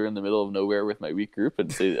iron pillar in the middle of nowhere with my weak group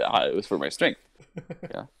and say, it was for my strength.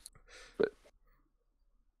 Yeah.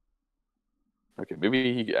 Okay,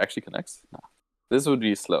 maybe he actually connects? No. This would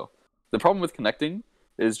be slow. The problem with connecting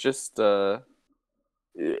is just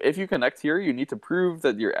if you connect here, you need to prove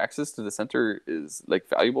that your access to the center is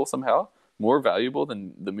valuable somehow, more valuable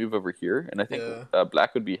than the move over here. And I think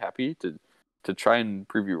black would be happy to try and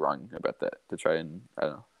prove you wrong about that. To try and, I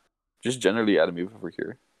don't know, just generally add a move over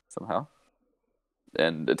here somehow.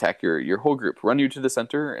 And attack your whole group. Run you to the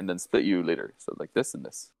center and then split you later. So like this and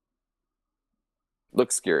this.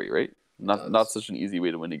 Looks scary, right? Not such an easy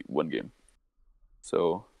way to win one game.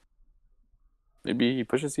 So maybe he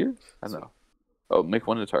pushes here? I don't know. Oh, make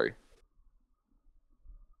one Atari.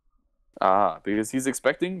 Because he's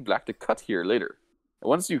expecting black to cut here later. And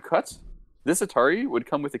once you cut, this Atari would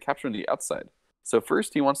come with a capture on the outside. So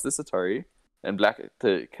first he wants this Atari and black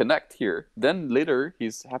to connect here. Then later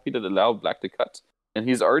he's happy to allow black to cut. And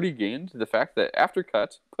he's already gained the fact that after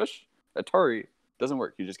cut, push, Atari doesn't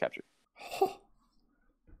work. You just capture.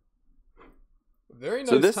 Very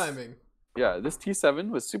nice timing. Yeah, this T7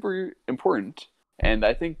 was super important, and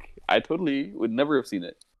I think I totally would never have seen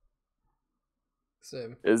it.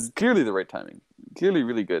 Same. It's clearly the right timing. Clearly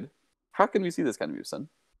really good. How can we see this kind of move, son?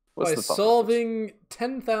 By solving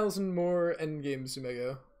 10,000 more endgame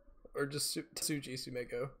Sumego. Or just Tsuji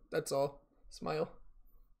Sumego. That's all. Smile.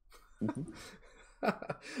 Mm-hmm.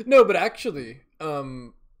 No, but actually,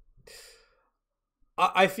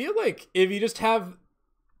 I feel like if you just have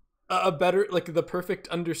a better, like the perfect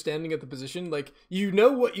understanding of the position, like you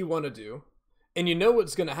know what you want to do and you know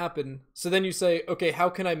what's going to happen. So then you say, okay, how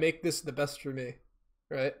can I make this the best for me?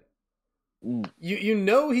 Right? You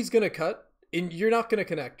know he's going to cut and you're not going to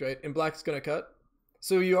connect, right? And black's going to cut.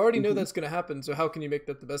 So you already know that's going to happen. So how can you make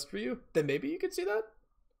that the best for you? Then maybe you could see that.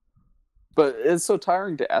 But it's so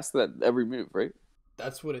tiring to ask that every move, right?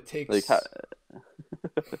 That's what it takes. Like, how...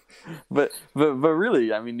 but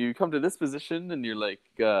really, I mean, you come to this position and you're like,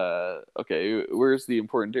 okay, where's the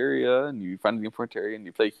important area? And you find the important area and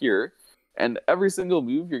you play here. And every single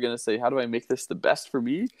move, you're gonna say, how do I make this the best for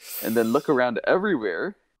me? And then look around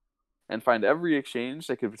everywhere and find every exchange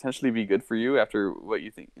that could potentially be good for you after what you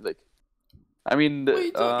think. Like, I mean, well,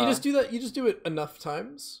 you just do that. You just do it enough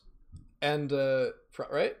times, and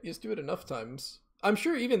right, you just do it enough times. I'm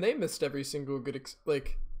sure even they missed every single good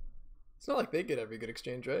like. It's not like they get every good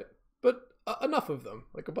exchange, right? But enough of them,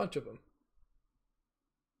 like a bunch of them.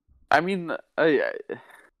 I mean, I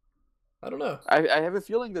don't know. I have a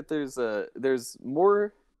feeling that there's a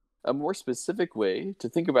more specific way to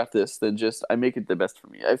think about this than just I make it the best for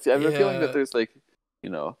me. I have a feeling that there's like,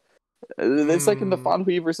 you know, it's like in the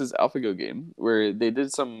Fanhui versus AlphaGo game where they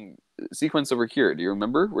did some sequence over here. Do you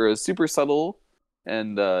remember? Where it was super subtle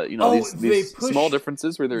and you know, these small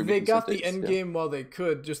differences where they got the end game while they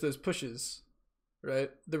could, just those pushes,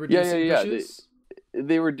 right? The reducing pushes.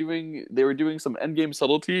 They were doing some end game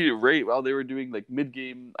subtlety right while they were doing like mid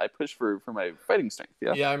game. I push for my fighting strength.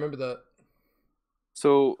 Yeah, I remember that.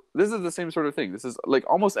 So this is the same sort of thing. This is like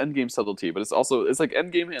almost end game subtlety, but it's like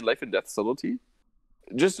end game and life and death subtlety,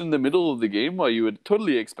 just in the middle of the game while you would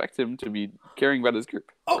totally expect him to be caring about his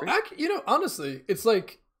group. Oh, right? You know, honestly, it's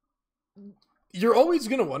like you're always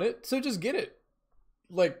gonna want it, so just get it.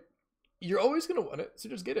 Like you're always gonna want it, so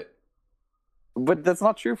just get it. But that's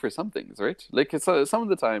not true for some things, right? Like it's some of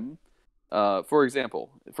the time, for example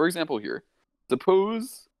here,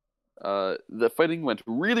 suppose the fighting went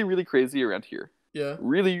really, really crazy around here. Yeah.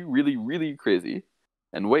 Really, really, really crazy,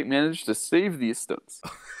 and white managed to save these stones.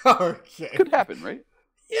 Okay. Could happen, right?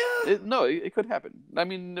 Yeah. It could happen. I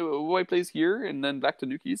mean, white plays here, and then black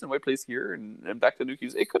tanukis, and white plays here, and black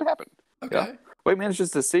tanukis. It could happen. Okay. Yeah? White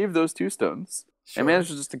manages to save those two stones, and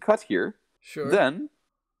manages just to cut here. Sure. Then,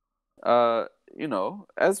 you know,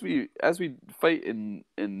 as we fight in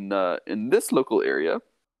this local area,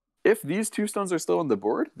 if these two stones are still on the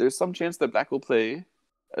board, there's some chance that black will play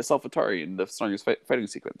a self-Atari in the strongest fighting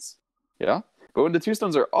sequence. Yeah? But when the two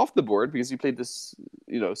stones are off the board because you played this,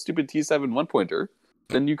 you know, stupid T7 one-pointer,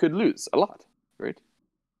 then you could lose a lot, right?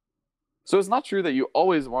 So it's not true that you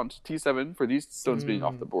always want T7 for these stones being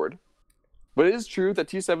off the board. But it is true that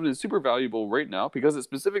T7 is super valuable right now because it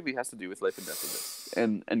specifically has to do with life and death of this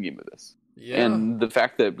and endgame of this. Yeah. And the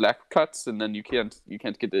fact that black cuts and then you can't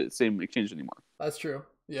get the same exchange anymore. That's true.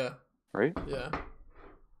 Yeah. Right? Yeah.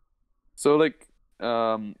 So like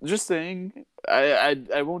just saying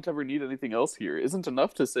I won't ever need anything else here isn't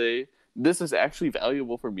enough to say this is actually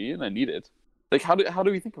valuable for me and I need it. Like how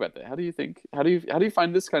do we think about that? How do you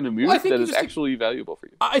find this kind of move that is actually valuable for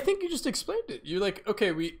you? I think you just explained it. You're like,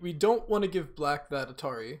 okay, we don't want to give black that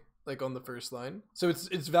Atari like on the first line. So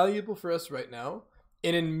it's valuable for us right now.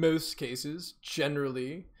 And in most cases,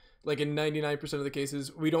 generally, like in 99% of the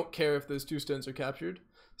cases, we don't care if those two stones are captured.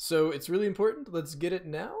 So it's really important. Let's get it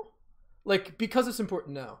now. Like because it's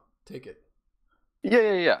important now, take it.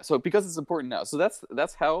 Yeah. So because it's important now. So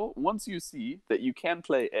that's how once you see that you can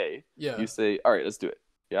play A, you say, all right, let's do it.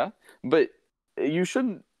 Yeah. But you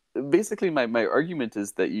shouldn't. Basically, my argument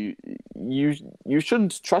is that you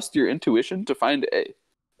shouldn't trust your intuition to find A,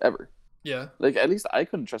 ever. Yeah. Like at least I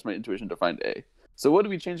couldn't trust my intuition to find A. So what do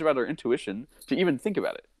we change about our intuition to even think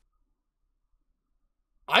about it?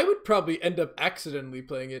 I would probably end up accidentally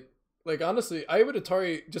playing it. Like, honestly, I would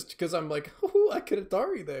Atari just because I'm like, oh, I could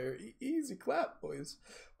Atari there. Easy clap, boys.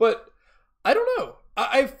 But I don't know.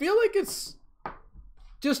 I feel like it's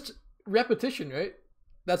just repetition, right?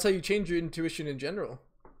 That's how you change your intuition in general.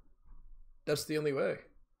 That's the only way.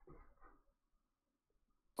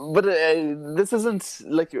 But this isn't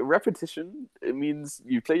like repetition. It means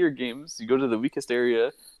you play your games, you go to the weakest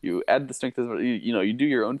area, you add the strength, you know, you do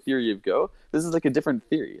your own theory of Go. This is like a different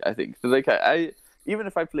theory, I think. Like I even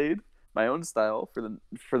if I played my own style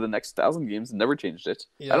for the next 1,000 games and never changed it,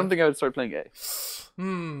 I don't think I would start playing A.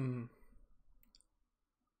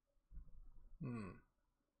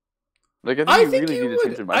 Like I think you really need to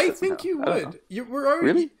change your mindset. I think you would. We're already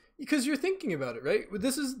really because you're thinking about it, right?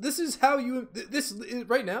 This is how you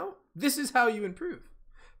right now. This is how you improve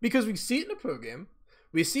because we see it in a pro game,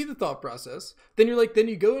 we see the thought process. Then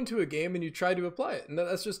you go into a game and you try to apply it, and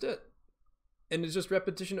that's just it. and it's just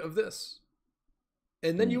repetition of this,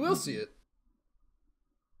 and then you will see it.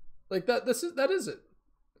 Like that. That is it,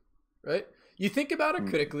 right? You think about it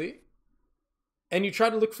critically, and you try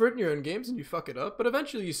to look for it in your own games, and you fuck it up. But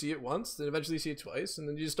eventually, you see it once, then eventually you see it twice, and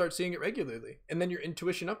then you just start seeing it regularly, and then your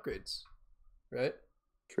intuition upgrades, right?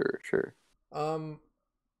 Sure.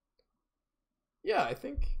 Yeah, I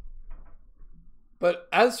think. But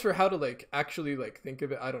as for how to like actually like think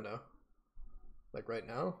of it, I don't know. Like right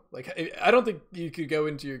now, like I don't think you could go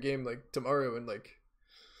into your game like tomorrow and like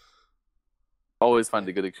Always find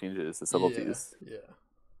the good exchanges, the subtleties. Yeah.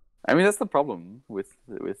 I mean, that's the problem with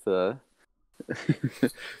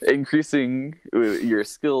increasing your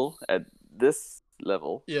skill at this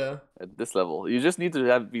level. Yeah. At this level, you just need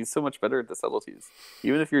to be so much better at the subtleties.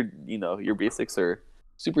 Even if your basics are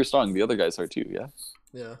super strong, the other guys are too. Yeah.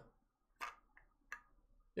 Yeah.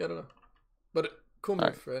 Yeah, I don't know. But cool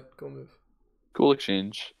move, right? Cool move. Cool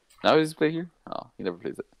exchange. Now he's play here? Oh, he never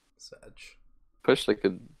plays it. Sag. Push like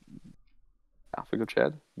a AlphaGo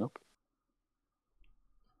Chad? Nope.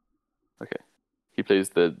 Okay. He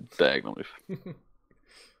plays the diagonal move.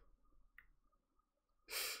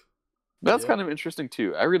 That's kind of interesting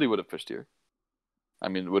too. I really would have pushed here. I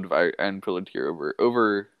mean, would have iron pillared here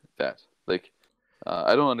over that. Like,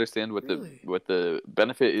 I don't understand what the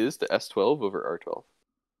benefit is to S12 over R12.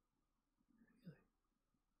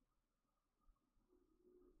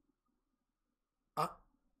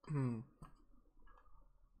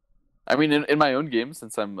 I mean, in my own game,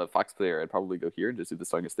 since I'm a Fox player, I'd probably go here and just do the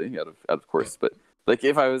strongest thing out of course. But like,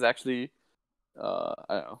 if I was actually, I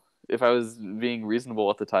don't know, if I was being reasonable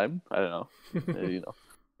at the time, I don't know,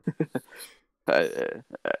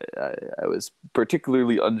 I was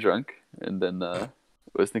particularly undrunk, and then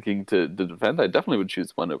was thinking to defend. I definitely would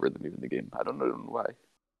choose one over them even the game. I don't know why.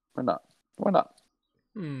 Why not? Why not?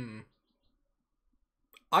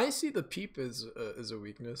 I see the peep as a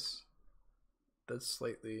weakness. That's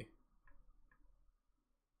slightly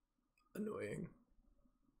annoying,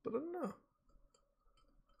 but I don't know.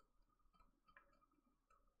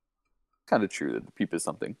 Kind of true that the peep is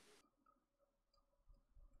something.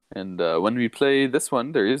 And when we play this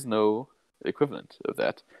one, there is no equivalent of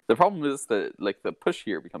that. The problem is that like the push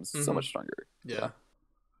here becomes so much stronger. Yeah,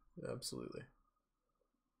 absolutely.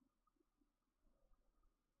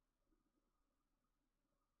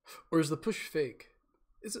 Or is the push fake?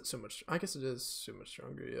 Is it so much? I guess it is so much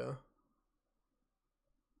stronger, yeah.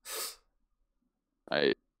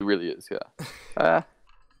 It really is, yeah. I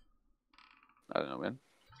don't know, man.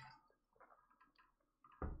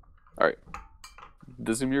 Alright.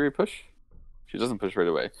 Does Sumire push? She doesn't push right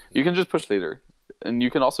away. You can just push later. And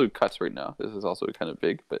you can also cut right now. This is also kind of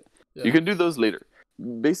big, but you can do those later.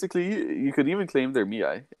 Basically, you could even claim their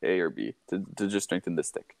Mii, A or B, to just strengthen this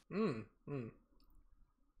stick.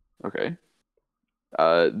 Okay.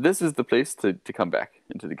 This is the place to come back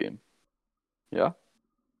into the game. Yeah?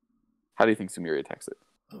 How do you think Sumire attacks it?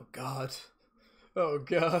 Oh god. I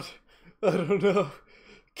don't know.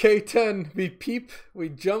 K10, we peep, we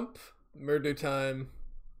jump, murder time.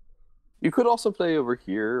 You could also play over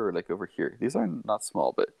here or like over here. These are not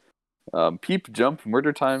small, but peep, jump,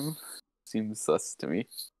 murder time seems sus to me.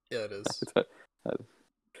 Yeah, it is.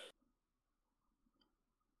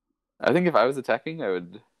 I think if I was attacking, I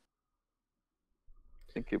would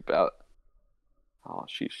think about... Oh,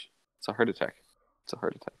 sheesh. It's a hard attack.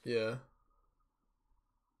 Yeah.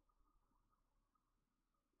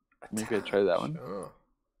 Maybe I'd try that one. Oh.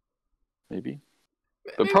 Maybe.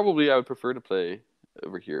 But probably I would prefer to play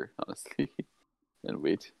over here, honestly. And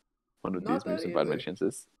wait. One of these moves and bide my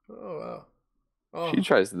chances. Oh, wow. Oh. She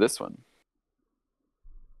tries this one.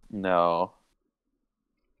 No.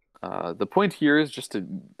 The point here is just to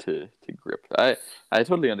grip. I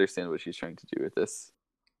totally understand what she's trying to do with this.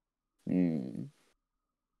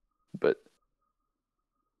 But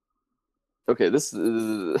okay, this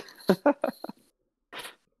is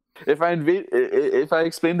if I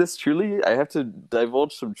explain this truly, I have to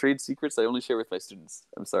divulge some trade secrets I only share with my students.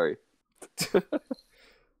 I'm sorry.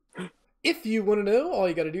 If you want to know, all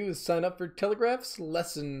you got to do is sign up for Telegraph's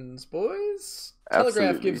lessons, boys. Absolutely.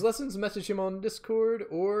 Telegraph gives lessons. Message him on Discord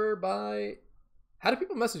or by... How do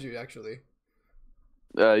people message you, actually?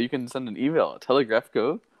 You can send an email at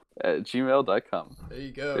telegraphgo@gmail.com. There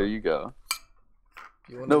you go. There you go.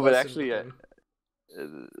 No, but actually...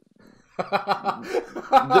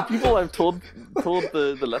 the people I've told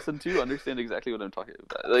the lesson to understand exactly what I'm talking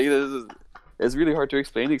about. Like, it's really hard to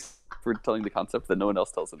explain for telling the concept that no one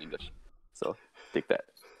else tells in English. So take that.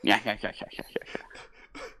 Yeah.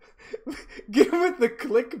 Get with the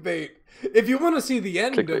clickbait. If you want to see the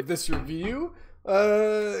end of this review,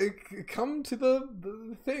 Come to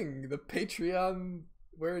the thing, the Patreon,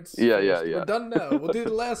 where it's Yeah, finished. yeah. We're done now. We'll do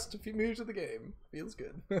the last few moves of the game. Feels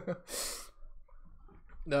good.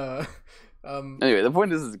 No. Anyway, the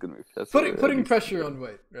point is, it's a good move. That's Putting pressure on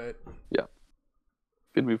White, right? Yeah.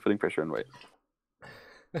 Good move, putting pressure on White.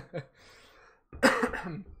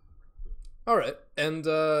 All right, and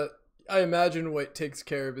I imagine White takes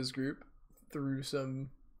care of his group through some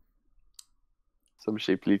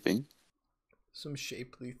shapely thing. Some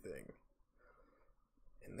shapely thing.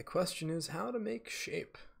 And the question is how to make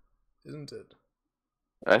shape, isn't it?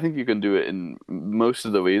 I think you can do it in most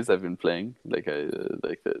of the ways I've been playing, that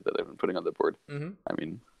I've been putting on the board. Mm-hmm. I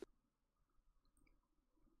mean,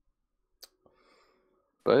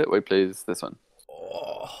 but White plays this one.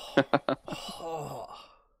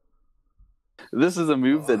 This is a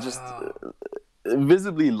move that just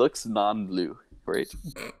visibly looks non-blue, right?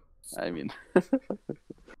 I mean,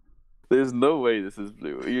 there's no way this is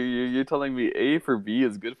blue. You're telling me A for B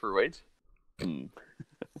is good for White?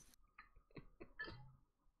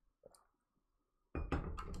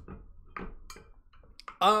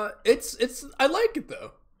 It's I like it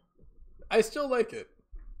though. I still like it.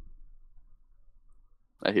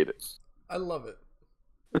 I hate it. I love it.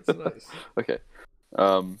 It's nice. Okay.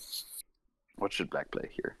 What should Black play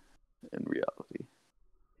here in reality?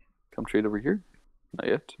 Come trade over here? Not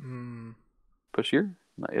yet. Push here?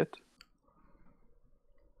 Not yet.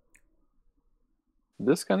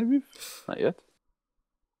 This kind of move? Not yet.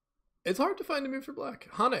 It's hard to find a move for Black.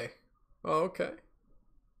 Hane. Oh, okay.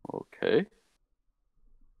 Okay.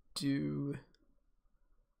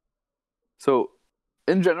 So,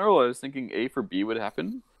 in general, I was thinking A for B would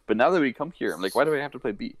happen, but now that we come here, I'm like, why do I have to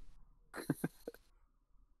play B?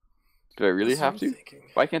 Do I really have to? Thinking.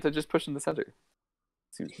 Why can't I just push in the center?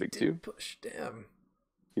 Seems big too. Push, damn.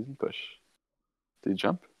 He didn't push. Did he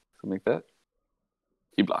jump? Something like that?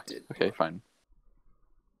 He blocked. Okay, fine.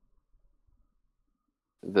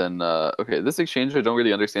 Then, okay, this exchange I don't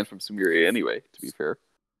really understand from Sumire anyway, to be fair.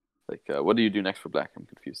 Like, what do you do next for Black? I'm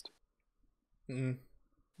confused. You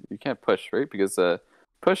can't push, right? Because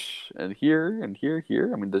push and here and here,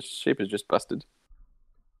 here. I mean, the shape is just busted.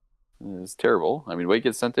 It's terrible. I mean, White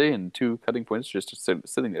gets Sente and 2 cutting points just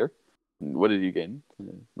sitting there. And what did you gain?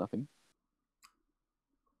 Nothing.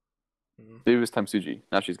 It was time Suji.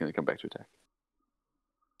 Now she's going to come back to attack.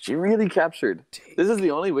 She really captured. This is the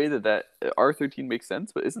only way that R13 makes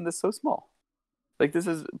sense, but isn't this so small? Like, this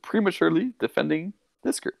is prematurely defending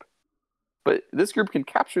this group. But this group can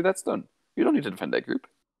capture that stone. You don't need to defend that group.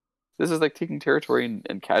 This is like taking territory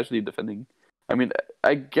and casually defending. I mean,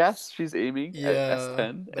 I guess she's aiming at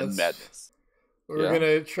S10 and Madness. We're going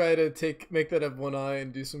to try to make that have one eye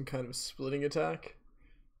and do some kind of splitting attack.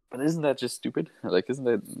 But isn't that just stupid? Like, isn't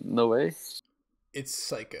that no way? It's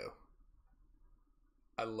psycho.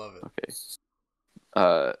 I love it.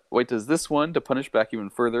 Okay. White does this one to punish Black even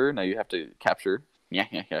further. Now you have to capture.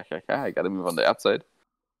 I got to move on the outside.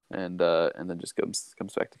 And then just comes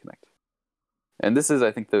back to connect. And this is,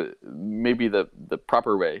 I think, maybe the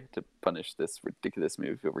proper way to punish this ridiculous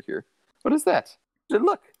move over here. What is that?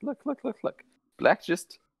 Look. Black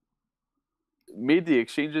just made the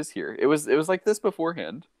exchanges here. It was like this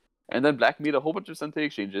beforehand, and then Black made a whole bunch of Sente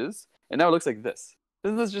exchanges, and now it looks like this.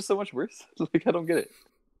 Isn't this just so much worse? Like, I don't get it.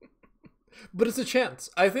 But it's a chance.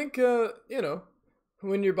 I think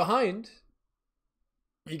when you're behind,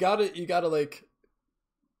 you gotta like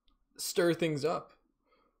stir things up.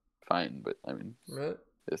 Fine, but I mean, right?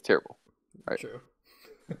 It's terrible. All right. True.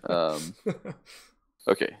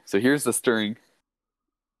 Okay, so here's the stirring.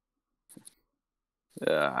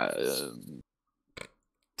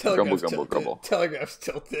 Grumble. Telegraph's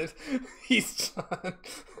tilted. He's done.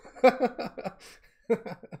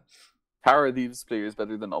 How are these players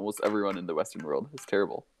better than almost everyone in the Western world? It's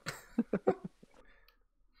terrible.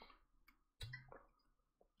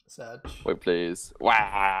 Sag. White plays.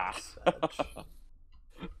 Wow.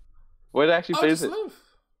 White actually plays it.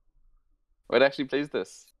 White actually plays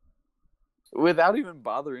this. Without even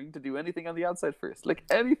bothering to do anything on the outside first. Like,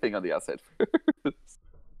 anything on the outside first.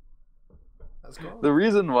 That's cool. The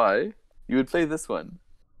reason why you would play this one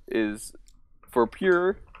is for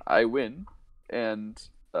pure I win, and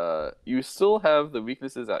you still have the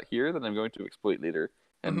weaknesses out here that I'm going to exploit later,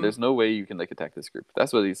 and there's no way you can like attack this group.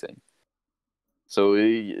 That's what he's saying. So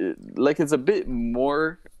like it's a bit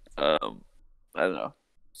more I don't know,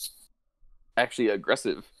 actually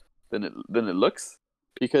aggressive than it looks,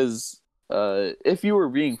 because if you were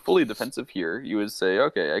being fully defensive here, you would say,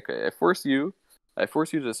 okay, I force you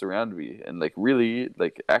to surround me, and like really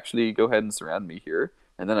like actually go ahead and surround me here,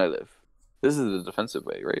 and then I live. This is the defensive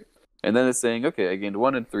way, right? And then it's saying, okay, I gained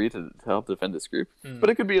 1 and 3 to help defend this group. But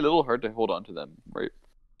it could be a little hard to hold on to them, right?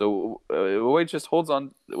 So White just holds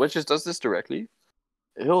on. White just does this directly.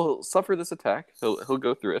 He'll suffer this attack. He'll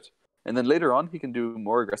go through it. And then later on, he can do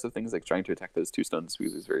more aggressive things like trying to attack those 2 stones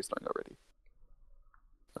because he's very strong already.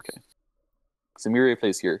 Okay. Sumire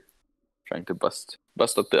plays here, trying to bust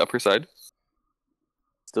up the upper side.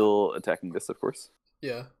 Still attacking this, of course.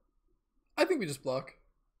 Yeah. I think we just block.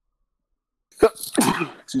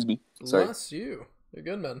 Excuse me. Sorry. Bless you. You're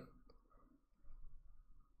good, man.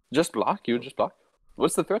 Just block? You would just block?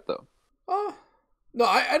 What's the threat, though? No,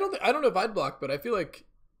 I don't know if I'd block, but I feel like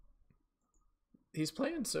he's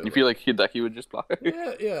playing so. You feel like Hideki would just block?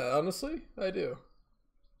 yeah. Honestly, I do.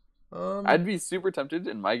 I'd be super tempted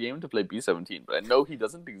in my game to play B17, but I know he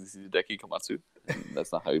doesn't because he's Hideki Komatsu. And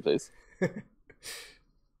that's not how he plays.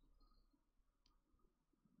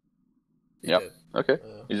 Yep. Okay.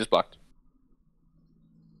 He just blocked.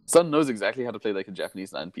 Sun knows exactly how to play like a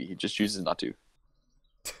Japanese 9P. He just chooses not to.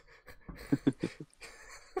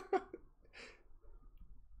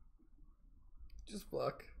 Just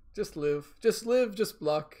block. Just live. Just live. Just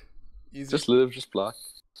block. Easy. Just live. Just block.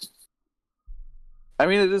 I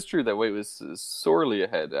mean, it is true that White was sorely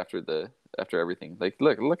ahead after everything. Like,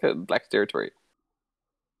 look at Black's territory.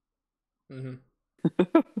 Mm-hmm.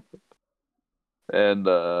 And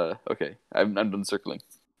okay, I'm done circling.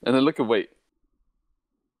 And then look at White.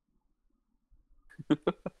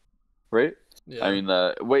 Right? Yeah. I mean,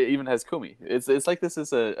 White even has Komi. It's like this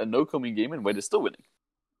is a no Komi game, and White is still winning.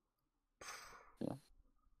 Yeah.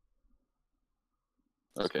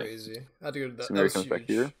 That's okay. crazy. I had to go to that. Sumire That was comes huge. back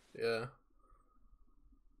here. Yeah.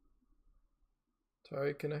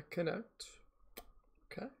 Sorry, connect.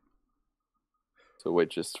 Okay. So White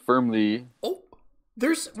just firmly. Oh,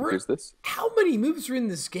 there's this. How many moves are in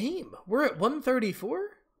this game? We're at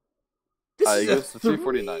 134. This is goes to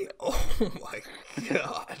 349. Oh my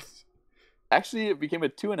god. Actually, it became a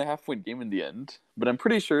 2.5 point game in the end, but I'm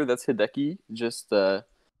pretty sure that's Hideki just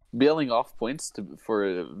bailing off points for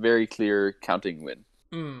a very clear counting win.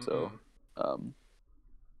 Mm-hmm. So,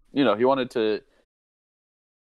 he wanted to